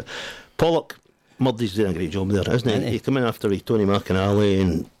I'll say. But Pollock, Murdy's doing a great job there, isn't he? He came in after Tony McInally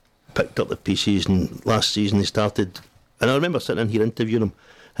and picked up the pieces, and last season he started, and I remember sitting in here interviewing him,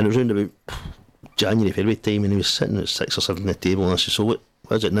 and it was around about January, February time, and he was sitting at 6 or 7 at the table, and I said, so what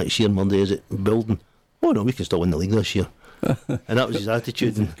is it next year, Monday, is it building? Oh no, we can still win the league this year. And that was his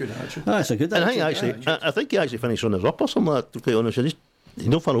attitude. Good attitude. That's a good attitude. I think he actually finished runners up or something like that, to be quite honest. He's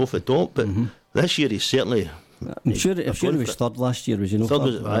not far off the top, but this year he's certainly... I'm sure he was third last year, was he?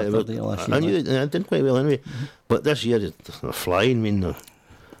 Third last year. I knew I did quite well anyway. But this year they're flying. I mean,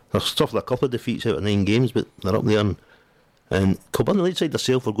 they're suffered a couple of defeats out of 9 games, but they're up there. And Kilburnie lead side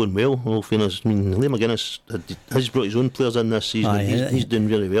themselves are going well. All fairness, I mean, Liam McGuinness has brought his own players in this season. He's doing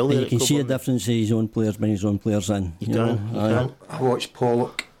really well there. You can see a difference in his own players bringing his own players in. I watched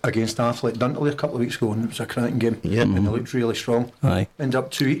Pollock against Athletic Duntley a couple of weeks ago, and it was a cracking game. And they looked really strong. Ended up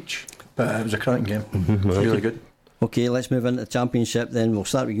 2 each. But it was a cracking game. Really good. Okay, let's move into the Championship then. We'll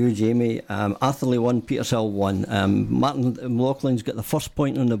start with you, Jamie. Atherley 1, Petershill 1. Martin McLaughlin's got the first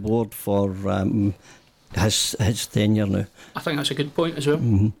point on the board for his tenure now. I think that's a good point as well.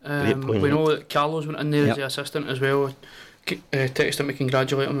 Great point, we know that Carlos went in there as the assistant as well. Texted him to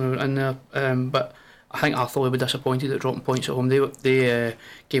congratulate him when he went in there. But I think Atherley were disappointed at dropping points at home. They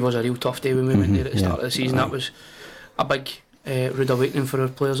gave us a real tough day when we went there at the start of the season. That was a big... rude awakening for our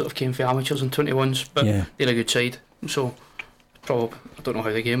players that have came for amateurs and 21s, but they're a good side, so probably, I don't know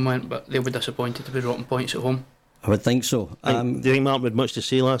how the game went, but they'll be disappointed to be dropping points at home. I would think so. Do you think Mark had much to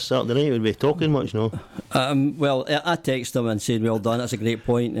say last Saturday night? Would we be talking much? No. Well, I texted him and said, well done, that's a great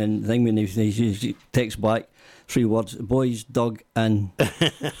point, and the thing when he texts back 3 words, boys, Doug, and...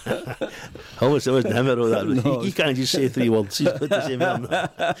 I wasn't him at all that. No. He can't just say 3 words. He's got to say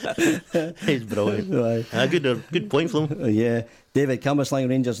more. He's brilliant. Good point from him. David, Cambuslang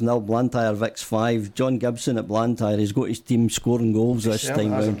Rangers 0, Blantyre Vicks 5. John Gibson at Blantyre, he's got his team scoring goals this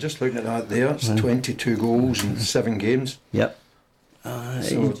time round. I'm just looking at that there. It's 22 goals in 7 games. Yep.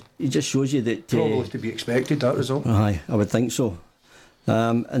 It just shows you that... probably to be expected, that result. Aye, I would think so.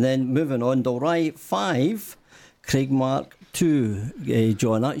 And then moving on, Dalry 5, Craigmark 2.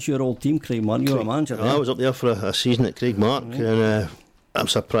 John, that's your old team, Craigmark. You were a manager there. I was up there for a season at Craigmark, and I'm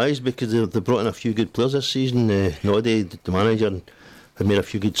surprised because they brought in a few good players this season. Noddy, the manager, had made a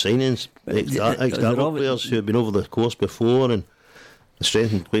few good signings. Ex-Darvel players who had been over the course before and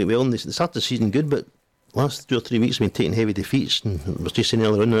strengthened quite well. And they started the season good, but last 2 or 3 weeks have been taking heavy defeats, and I was just saying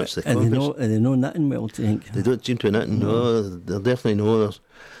earlier on, that's the club. And they know knitting well, do you think? They don't seem to knitting. No, they definitely know.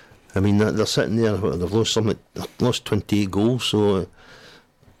 I mean, they're sitting there. They've lost 28 goals. So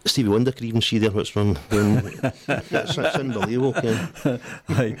Stevie Wonder could even see there what's wrong. It's unbelievable, Ken.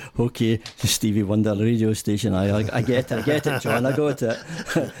 Right, okay, Stevie Wonder radio station. I get it, John. I got it.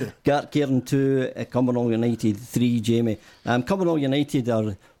 Gartcairn 2, Cumbernauld United 3. Jamie, Cumbernauld United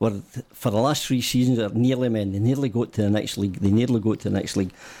were for the last 3 seasons are nearly men. They nearly got to the next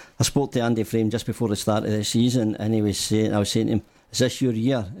league. I spoke to Andy Frame just before the start of the season, and I was saying to him, "Is this your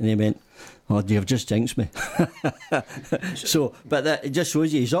year?" And he went, "Oh, you've just jinxed me." But it just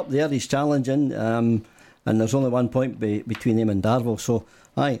shows you he's up there, he's challenging, and there's only 1 point between him and Darvel. So,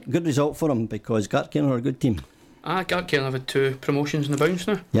 good result for him because Gartcairn are a good team. Gartcairn have had 2 promotions in the bounce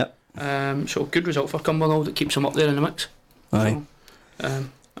now. Yep. So good result for Cumbernauld. It keeps them up there in the mix. Aye. So,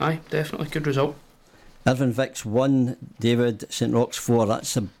 definitely good result. Irvine Vicks 1, David, St Roch's 4.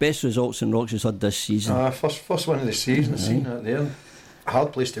 That's the best result St Roch's has had this season. First one of the season, seen that there. A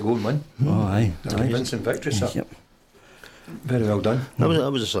hard place to go and win. Oh, aye. A convincing victory, sir. Yep. Very well done.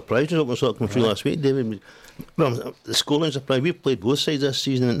 That was a surprise result when I saw it come through last week, David. Well, the scoring surprise. We've played both sides this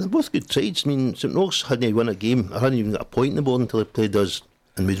season, and they're both good sides. I mean, St Roch's hadn't won a game. I hadn't even got a point in the board until they played us,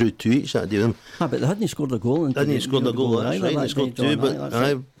 and we drew 2 each that day. But they hadn't scored a goal. That's right. They scored 2, but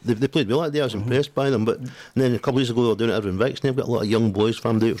they played well that day. I was impressed by them. But and then a couple of years ago, they were down at Irvine Vicks, and they've got a lot of young boys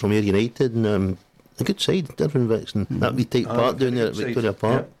farmed out from Ayr United, and a good side, Irvine Vicks, and that wee tight park down there at Victoria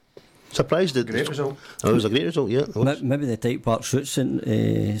Park. Yeah. Surprised it. Great result. It was a great result, yeah. Maybe the tight part suits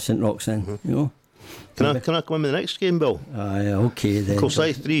St Roch's then, you know. Can I come in with the next game, Bill? Okay then.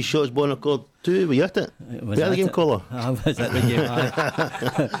 Kilsyth 3 shots, Bonaccord 2. Were you at it? Was that the game, caller? I was at the game.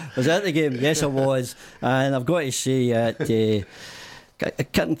 Was at the game? Yes, I was. And I've got to say,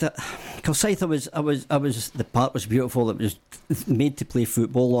 Kilsyth, I was. The park was beautiful. It was made to play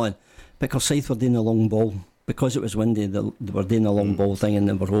football on, but Kilsyth were doing the long ball. Because it was windy, they were doing a long ball thing, and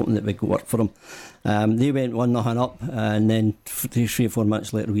they were hoping that we could work for them. They went 1-0 up, and then 3 or 4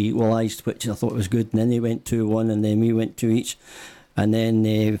 minutes later we equalised, which I thought was good. And then they went 2-1, and then we went 2 each. And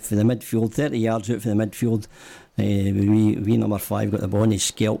then for the midfield, 30 yards out for the midfield, we number 5 got the ball and he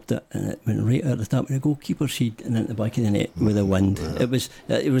scalped it, and it went right out the top of the goalkeeper's head and into the back of the net with the wind. It was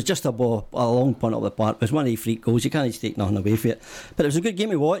just a ball, a long punt up the park. It was one of the freak goals. You can't take nothing away from it. But it was a good game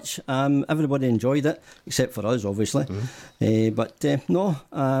to watch. Everybody enjoyed it, except for us, obviously. I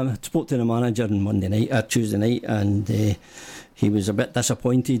spoke to the manager on Tuesday night, and he was a bit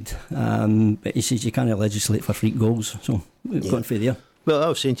disappointed. But he says you can't legislate for freak goals, so we've gone for there. Well, I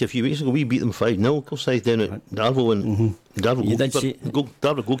was saying to you a few weeks ago, we beat them 5-0, Kilsyth down at Darvel, and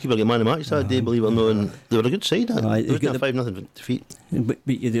Darvel goalkeeper got man of the match that day, believe it or not, and they were a good side. They got a 5-0 defeat. But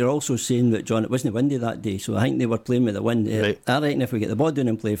you're also saying that, John, it wasn't windy that day, so I think they were playing with the wind. Right. I reckon if we get the ball down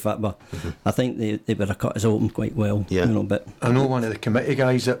and play football, I think they would have cut us open quite well. Yeah. But I know one of the committee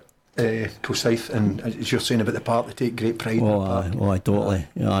guys at Kilsyth, and as you're saying about the park, they take great pride in the park. Totally.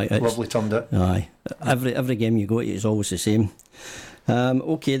 Lovely turned it. Every game you go to is always the same.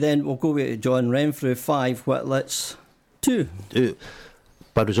 Okay, then we'll go with John. Renfrew 5, Whitlets 2.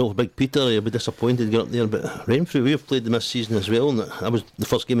 Bad result for Big Peter. He'll be disappointed to get up there, but Renfrew, we've played them this season as well, and that was the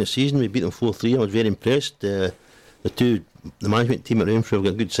first game of the season. We beat them 4-3. I was very impressed. The management team at Renfrew have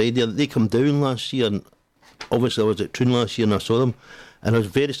got a good side there. They come down last year, and obviously I was at Troon last year and I saw them, and I was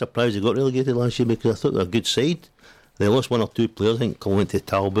very surprised they got relegated last year because I thought they were a good side. They lost 1 or 2 players. I think went to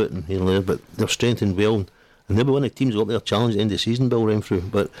Talbot and here and there, but they're strengthened well. And they'll be one of the teams got their challenge at the end of the season, Bill Renfrew.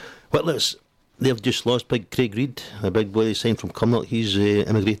 But Whitlets, they've just lost big Craig Reid, a big boy they signed from Cumnock. He's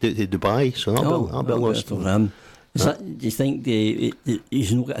immigrated out to Dubai, so that'll be a loss for him. Do you think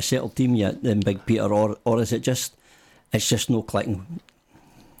he's not got a settled team yet, then Big Peter, or is it just no clicking?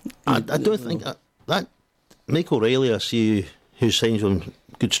 I don't think that Michael O'Reilly, I see, who signs on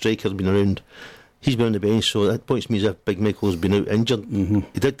good strikers, been around. He's been on the bench, so that points to me as if Big Michael's been out injured.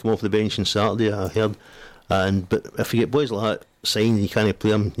 He did come off the bench on Saturday, I heard. But if you get boys like that signed and you can't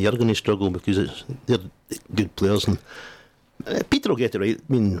play them, you're going to struggle because they're good players. And Peter will get it right.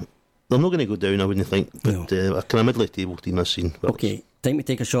 I mean, they're not going to go down, I wouldn't think. But a kind of middle table team this season. Okay, time to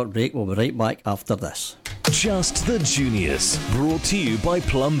take a short break. We'll be right back after this. Just the Juniors, brought to you by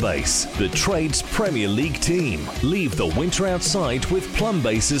Plumbase, the trade's Premier League team. Leave the winter outside with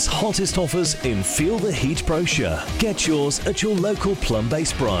Plumbase's hottest offers in Feel the Heat brochure. Get yours at your local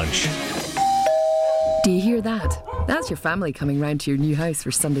Plumbase branch. Do you hear that? That's your family coming round to your new house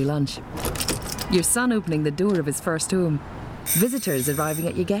for Sunday lunch. Your son opening the door of his first home. Visitors arriving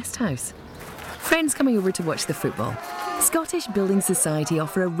at your guest house. Friends coming over to watch the football. Scottish Building Society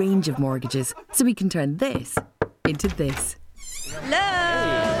offer a range of mortgages, so we can turn this into this.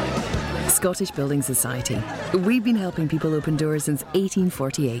 Hello! Scottish Building Society. We've been helping people open doors since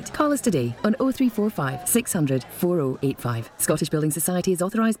 1848. Call us today on 0345 600 4085. Scottish Building Society is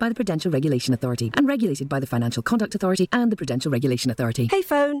authorised by the Prudential Regulation Authority and regulated by the Financial Conduct Authority and the Prudential Regulation Authority. Hey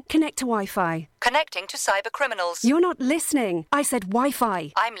phone, connect to Wi-Fi. Connecting to cyber criminals. You're not listening. I said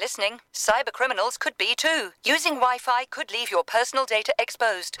Wi-Fi. I'm listening. Cyber criminals could be too. Using Wi-Fi could leave your personal data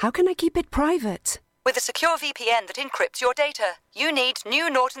exposed. How can I keep it private? With a secure VPN that encrypts your data. You need new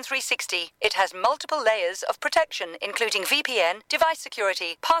Norton 360. It has multiple layers of protection, including VPN, device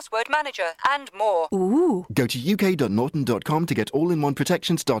security, password manager, and more. Ooh. Go to uk.norton.com to get all-in-one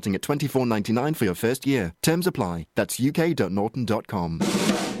protection starting at $24.99 for your first year. Terms apply. That's uk.norton.com.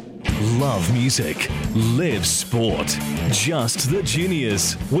 Love music, live sport. Just the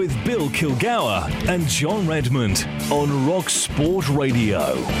Juniors with Bill Kilgour and John Redmond on Rock Sport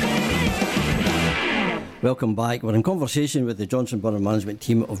Radio. Welcome back. We're in conversation with the Johnstone Burgh management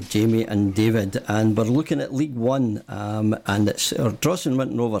team of Jamie and David, and we're looking at League One, and it's Drossen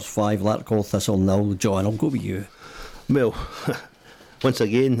Winton Rovers 5, Larkhall Thistle 0. John, I'll go with you. Well, once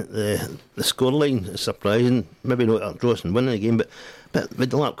again, the scoreline is surprising. Maybe not Drossen winning again, but with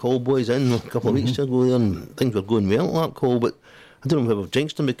the Larkhall boys in a couple of weeks ago there, and things were going well at Larkhall, but I don't know if I've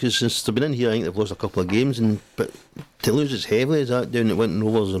jinxed them, because since they've been in here I think they've lost a couple of games, but to lose as heavily as that down at Winton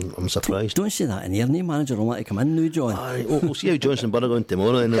Rovers, I'm surprised. Don't say that in here. No manager will let you come in now, John. We'll see how Johnstone Burgh go on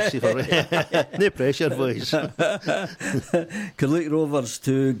tomorrow, and we'll see if no pressure, boys. Kilgour Rovers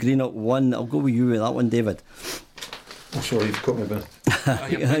 2, Greenock 1. I'll go with you with that one, David. I'm sorry, you've caught me, Ben.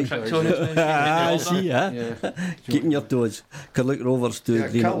 Keeping your toes. Kilgour Rovers 2,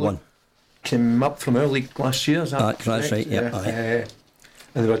 Greenock 1. Came up from our league last year, is that that's right, yeah.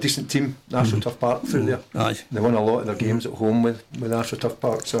 And they were a decent team, Astroturf Park through there. Aye. They won a lot of their games at home with Astroturf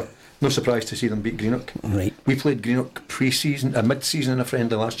Park, so no surprise to see them beat Greenock. Right. We played Greenock pre-season, mid-season in a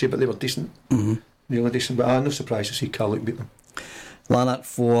friendly last year, but they were decent, really decent. But no surprise to see Carluke beat them. Lanark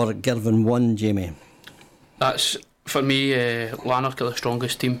 4, Girvan 1, Jamie. That's, for me, Lanark are the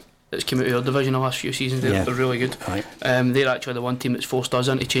strongest team that's come out of our division the last few seasons. They're really good. Right. They're actually the one team that's forced us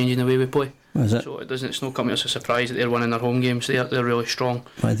into changing the way we play. Is it? So it's not coming as a surprise that they're winning their home games. They're really strong.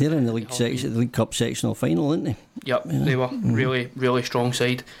 Right, they're in the League Cup sectional final, aren't they? Yep, they were really strong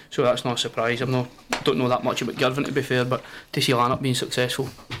side. So that's not a surprise. Don't know that much about Girvan, to be fair, but to see Lanark being successful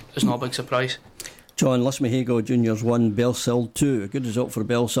is not a big surprise. John, Lismahago Juniors 1, Bellsill 2. A good result for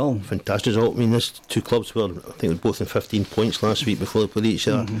Bellsill. Fantastic result. I mean, these two clubs were, I think, were both in 15 points last week before they played each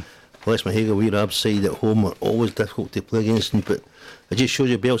other. Lismahago, Weir Ab's side at home are always difficult to play against, but it just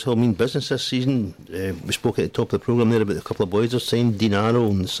shows you Bellsill mean business this season. We spoke at the top of the programme there about a couple of boys they've signed, Dean Arrow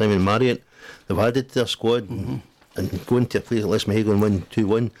and Simon Marriott. They've added to their squad, and going to a place like Lismahago and win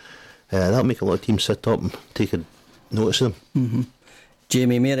 2-1, that'll make a lot of teams sit up and take a notice of them.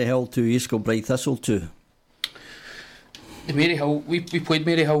 Jamie, Maryhill 2, East Kilbride Thistle 2. The Maryhill, we played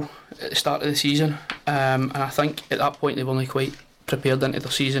Maryhill at the start of the season, and I think at that point they were only quite prepared into the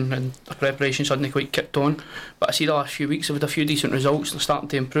season, and the preparations hadn't quite kicked on. But I see the last few weeks they've had a few decent results. They're starting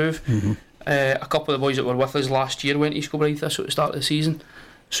to improve. A couple of the boys that were with us last year went to East Kilbride Thistle at the start of the season,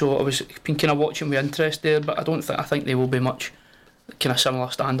 so I was been kind of watching with interest there. But I think they will be much kind of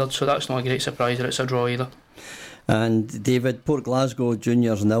similar standards, so that's not a great surprise that it's a draw either. And David, Port Glasgow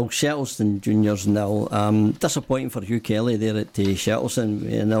Juniors 0, Shettleston Juniors 0. Disappointing for Hugh Kelly there at Shettleston,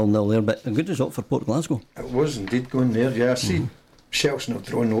 0-0 there, but a good result for Port Glasgow. It was indeed going there, yeah. I see Shettleston have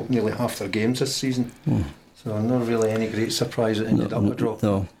drawn up nearly half their games this season, so not really any great surprise it ended up a draw.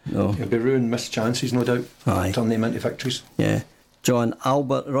 No. It'll be ruined missed chances, no doubt. Turn them into victories. Yeah. John,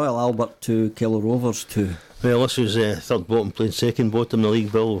 Royal Albert 2, Kilgour Rovers 2. Well, this was third bottom playing second bottom in the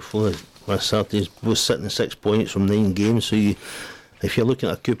league, Bill, before last Saturday. Both sitting at 6 points from 9 games, so if you're looking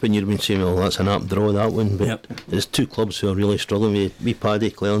at a coupon, you'd been saying, well, that's an apt draw, that one. But there's two clubs who are really struggling. We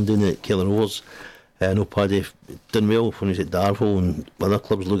Paddy Clarendon at Kilgour Rovers. I know Paddy done well when he was at Darvel, and other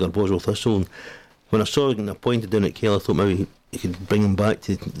clubs look at Boswell Thistle. And when I saw him getting appointed down at Kilgour, I thought maybe he could bring him back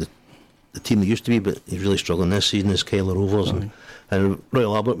to the team they used to be, but he's really struggling this season as Kilgour Rovers. And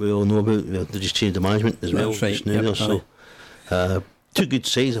Royal Albert, we all know about, they just changed the management as well. That's right. So two good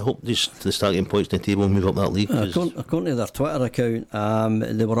sides. I hope they start getting points in the table and move up that league. According to their Twitter account,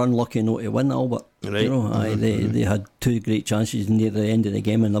 they were unlucky not to win Albert. Right. They had two great chances near the end of the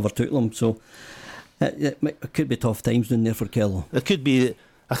game and never took them. So it could be tough times down there for Kello. It could be.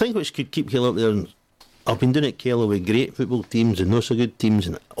 I think which could keep Kello up there. And I've been doing it at Kello with great football teams and not so good teams,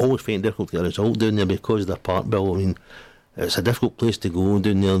 and always find it difficult to get a result down there because of the park bill. I mean, it's a difficult place to go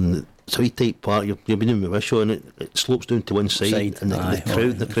down there, and it's a wee tight park. You've been in with Wishaw, and it slopes down to one side, and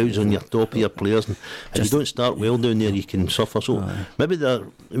the crowd's on your top of your players, and if you don't start well down there, you can suffer. So maybe the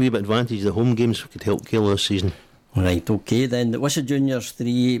wee bit advantage of the home games could help Kello this season. Right, okay then. Wishaw Juniors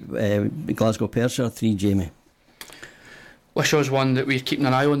 3, Glasgow Persia 3, Jamie. Wishaw's one that we're keeping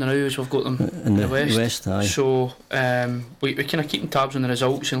an eye on now as we've got them in the West. Aye. So we're kind of keeping tabs on the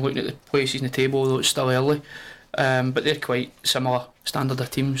results and looking at the places in the table, although it's still early. But they're quite similar standard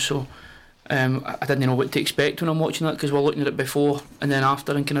of teams, so I didn't know what to expect when I'm watching that, because we're looking at it before and then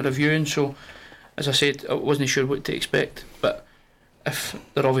after and kind of reviewing. So as I said, I wasn't sure what to expect, but if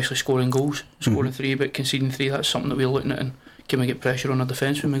they're obviously scoring goals, scoring 3 but conceding 3, that's something that we're looking at, and can we get pressure on our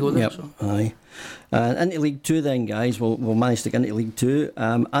defence when we go there? Yep. So. Aye. Into League 2 then, guys. We'll manage to get into League 2.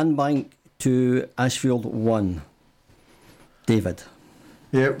 Anbank 2, Ashfield 1. David.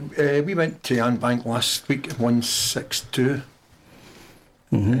 Yeah, we went to Anbank last week, 1-6-2.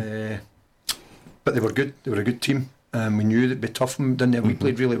 But they were good. They were a good team. We knew they'd be tough for them, didn't they? We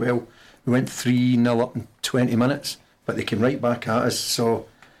played really well. We went 3-0 up in 20 minutes, but they came right back at us. So,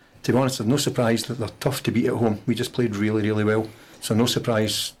 to be honest, there's no surprise that they're tough to beat at home. We just played really, really well. So no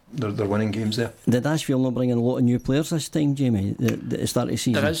surprise they're winning games there. Did Ashfield not bring in a lot of new players this time, Jamie, at the start of the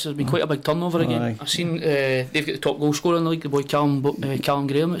season? There's been quite a big turnover again. I've seen they've got the top goal scorer in the league, the boy Callum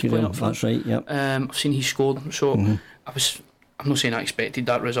Graham that's playing up front. That's right, yep. I've seen he scored, so I'm not saying I expected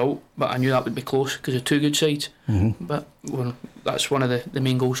that result, but I knew that would be close because of two good sides. But that's one of the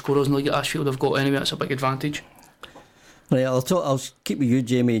main goal scorers in the league at Ashfield I've got anyway. That's a big advantage. Right, I'll keep with you,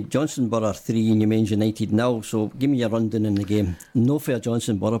 Jamie. Johnstone Burgh 3 and Newmains United 0. So give me your rundown in the game. No fair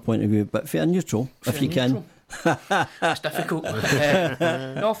Johnstone Burgh point of view, but fair neutral if you can. It's difficult.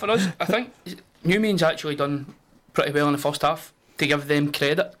 No, for us, I think Newmains actually done pretty well in the first half, to give them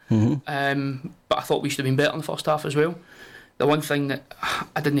credit. But I thought we should have been better in the first half as well. The one thing that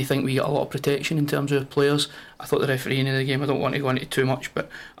I didn't think we got a lot of protection in terms of players. I thought the refereeing in the game, I don't want to go into too much, but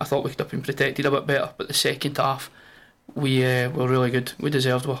I thought we could have been protected a bit better. But the second half, we were really good. We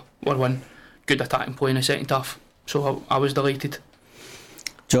deserved our win. Good attacking play in the second half, so I was delighted.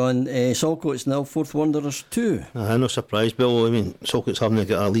 John, Saltcoats 0, Forth Wanderers 2. No surprise, Bill. I mean, Saltcoats haven't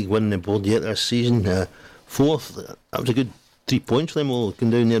got a league win on the board yet this season. Fourth, that was a good 3 points for them all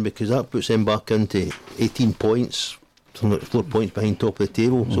going down there, because that puts them back into 18 points, something like 4 points behind top of the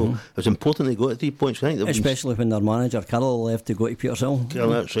table. So it was important they got 3 points. I think especially when their manager Carroll left to go to Petershill.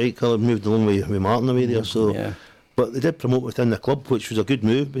 That's right. Carroll moved along with Martin away there. So. Yeah. But they did promote within the club, which was a good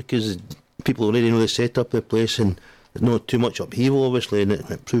move, because people already know the setup of the place and there's not too much upheaval, obviously, and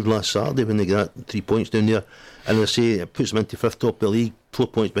it proved last Saturday when they got 3 points down there. And as I say, it puts them into 5th top of the league, 4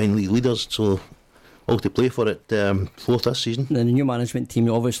 points behind league leaders, so all to play for it, 4th this season. And the new management team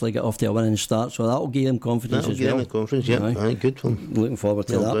obviously get off to a winning start, so that'll give them confidence as well. That'll give them confidence, yeah. Aye, good for them. Looking forward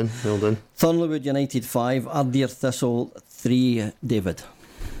to that. Well done. Thornleywood United 5, Ardeer Thistle 3, David.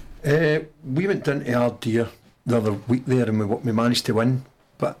 We went down to Ardeer the other week there and we managed to win,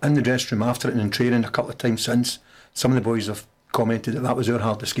 but in the dressing room after it and in training a couple of times since, some of the boys have commented that was our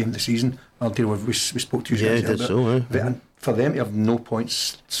hardest game of the season. Ardeer, we spoke to you guys did so, and for them to have no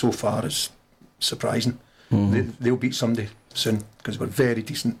points so far is surprising. They'll beat somebody soon because we're very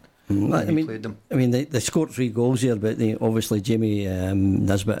decent. Played them. I mean, they scored 3 goals here, but obviously Jamie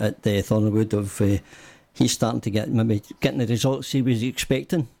Nisbet at Thornleywood he's starting to maybe getting the results he was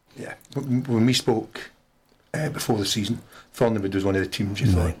expecting. Yeah, when we spoke before the season, Thornleywood was one of the teams you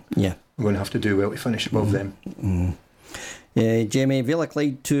thought, we're going to have to do well to finish above them. Jamie, Villa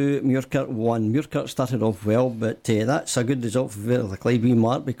Clyde 2, Muirkirk 1. Muirkirk started off well, but that's a good result for Villa Clyde, wee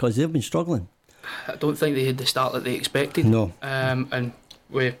Mark, because they've been struggling. I don't think they had the start that they expected. No. And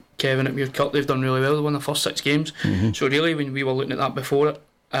with Kevin at Muirkirk, they've done really well. They won the first 6 games. So really, when we were looking at that before it,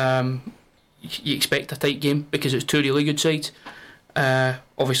 you expect a tight game because it's 2 really good sides.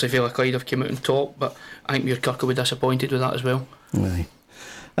 Obviously Villa Clyde have come out on top, but I think Muirkirk will be disappointed with that as well. Right.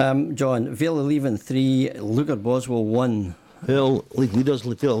 John, Vale Leven 3, Lugar Boswell 1. Well, league leaders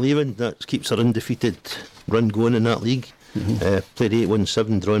Vale Leven, that keeps our undefeated run going in that league. Played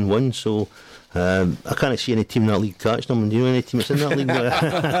 8-1-7, drawn 1, so I can't see any team in that league catching them. Do you know any team that's in that league?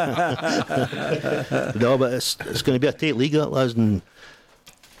 No, but it's going to be a tight league, that, lads, and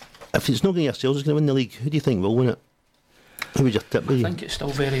if it's not going to yourselves, it's going to win the league. Who do you think will win it? Who would your tip be? I think it's still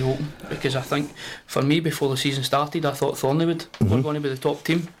very open, because I think for me before the season started I thought Thornleywood were going to be the top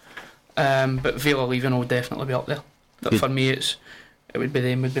team, but Vale of Leaving will definitely be up there. But for me it would be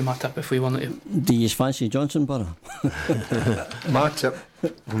them, would be my tip if we wanted to. Do you fancy Johnstone Burgh? My tip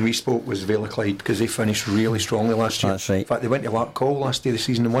when we spoke was Vale of Clyde, because they finished really strongly last year. That's right. In fact, they went to Larkcall last day of the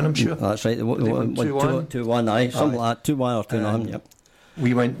season and won, I'm sure. That's right. They won 2-1, aye, something like that, 2-1 or 2-0. Yep.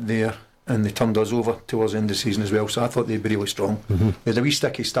 We went there and they turned us over towards the end of the season as well, so I thought they'd be really strong. They had a wee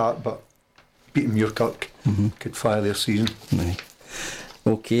sticky start, but beating Muirkirk could fire their season. Right.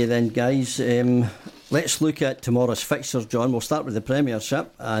 Okay then, guys, let's look at tomorrow's fixtures, John. We'll start with the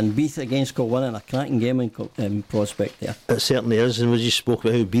Premiership, and Beath against Kilwinning, a cracking game in prospect there. It certainly is, and we just spoke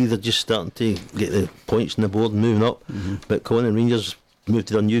about how Beath are just starting to get the points on the board and moving up, but Kilwinning Rangers moved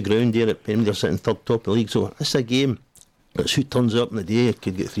to their new ground there at Penrith. They're sitting third top of the league, so it's a game. It's who turns up in the day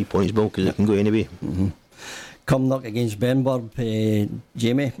could get 3 points, Bill, because it can go anyway. Cumnock against Benburb,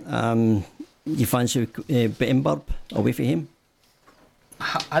 Jamie. You fancy Benburb away from him?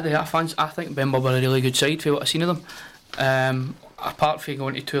 I think Benburb are a really good side for what I've seen of them. Apart from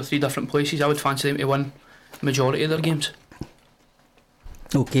going to 2 or 3 different places, I would fancy them to win the majority of their games.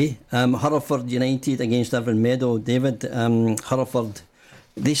 Okay, Hereford United against Irvine Meadow. David, Hereford,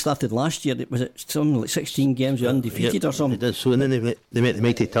 they started last year. Was it something like 16 games undefeated or something? They did. So, and then they met the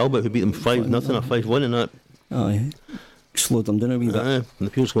mighty Talbot, who beat them 5-0 or 5-1 in that. Aye, slowed them down a wee bit. And the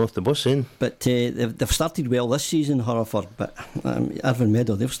Peels go off the bus then. But they've started well this season, Hereford. But Irvine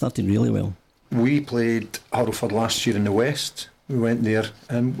Meadow, they've started really well. We played Hereford last year in the West. We went there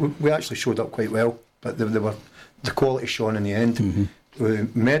and we actually showed up quite well. But they were the quality shone in the end.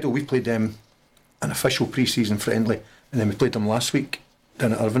 Meadow, we played them an official pre-season friendly, and then we played them last week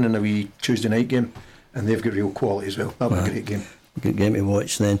down at Irvine in a wee Tuesday night game, and they've got real quality as well. That was a great game. Good game to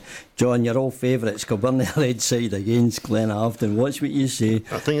watch then. John, your old favourites, Kilburn Red side against Glenafton. Watch what you say.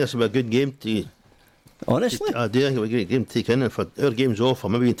 I think this will be a good game to... Honestly? I do think it'll be a great game to take in. If our game's off,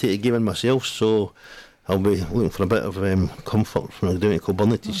 I'll maybe take a game in myself, so I'll be looking for a bit of comfort from down to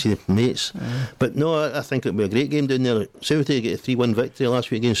Kilburn to see the mates. But no, I think it'll be a great game down there. Southie get a 3-1 victory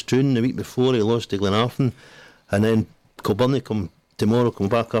last week against Troon. The week before he lost to Glenafton, and then Kilburn come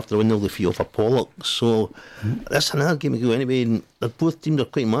back after a 1-0 defeat off a Pollock. So that's another game to go anyway. And both teams are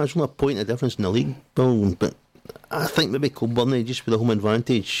quite marginal, a point of difference in the league, Bill. But I think maybe Kilburn, just with a home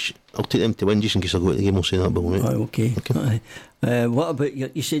advantage, I'll take them to win just in case I go to the game. I'll say that, Bill. Right? Okay. What about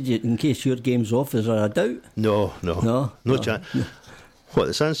you said in case your game's off, is there a doubt? No chance. What,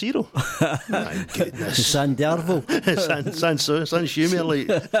 the San Siro? My goodness. The San Dervo? San Schumer,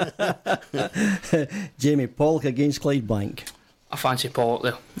 like. Jamie, Pollock against Clydebank. I fancy Pollock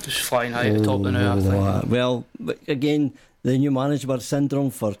there, just flying high at the top of the now, I think. Well, but again, the new manager syndrome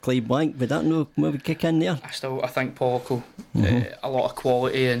for Clydebank, would that no maybe kick in there? I think Pollock will a lot of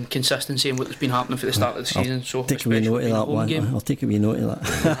quality and consistency in what's been happening for the start of the season. So take a wee note of that one. I'll take a wee note of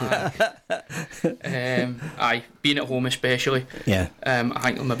that. Being at home especially. Yeah. I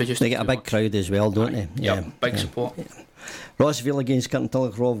think they'll maybe just... They get a big crowd as well, don't they? Yeah, big support. Yeah. Rossville against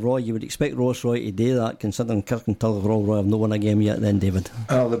Kirkentulloch Roy. You would expect Ross Roy to do that, considering Kirkentulloch Roy have not won a game yet then, David.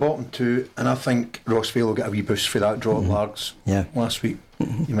 The bottom two, and I think Rossville will get a wee boost for that draw at Largs last week.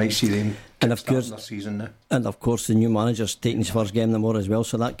 You might see them starting their season now. And of course the new manager's taking his first game tomorrow as well,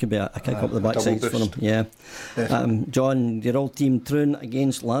 so that could be a kick up the backside for him. Yeah. John, your old team Troon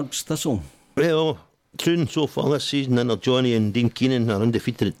against Largs Thistle. Well, Troon so far this season under Johnny and Dean Keenan are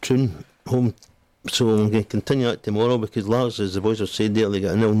undefeated at Troon home. So I'm going to continue that tomorrow, because Lars, as the boys have said there, they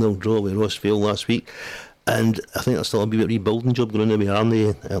got a 0-0 draw with Rossville last week, and I think there's still a wee bit rebuilding job going on with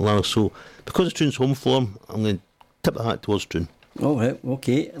Arnie at Lars. So because of Troon's home form, I'm going to tip the hat towards Troon. All right,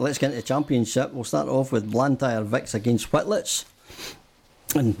 okay, let's get into the championship. We'll start off with Blantyre Vicks against Whitlets,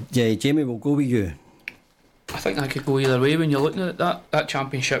 and Jamie, we'll go with you. I think I could go either way. When you're looking at that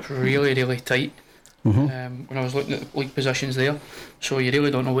championship's really, really tight. When I was looking at the league positions there, so you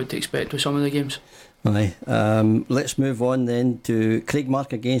really don't know what to expect with some of the games. Aye. Let's move on then to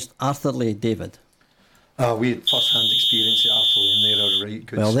Craigmark against Arthurlie, David. We had first-hand experience at Arthurlie, and they're right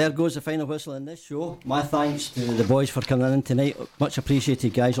good. Well, there goes the final whistle in this show. My thanks to the boys for coming in tonight. Much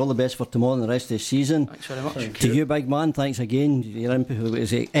appreciated, guys. All the best for tomorrow and the rest of the season. Thanks very much. To you, big man, thanks again. Your input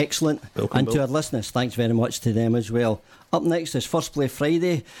was excellent. Welcome, and Bill. to our listeners, thanks very much to them as well. Up next is First Play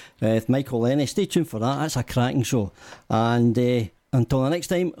Friday with Michael Lenny. Stay tuned for that. That's a cracking show. And until the next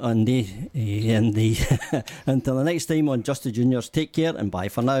time on until the next time on Just the Juniors, take care and bye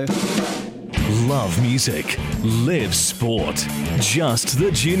for now. Love music, live sport. Just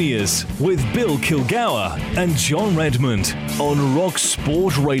the Juniors with Bill Kilgour and John Redmond on Rock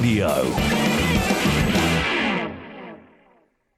Sport Radio.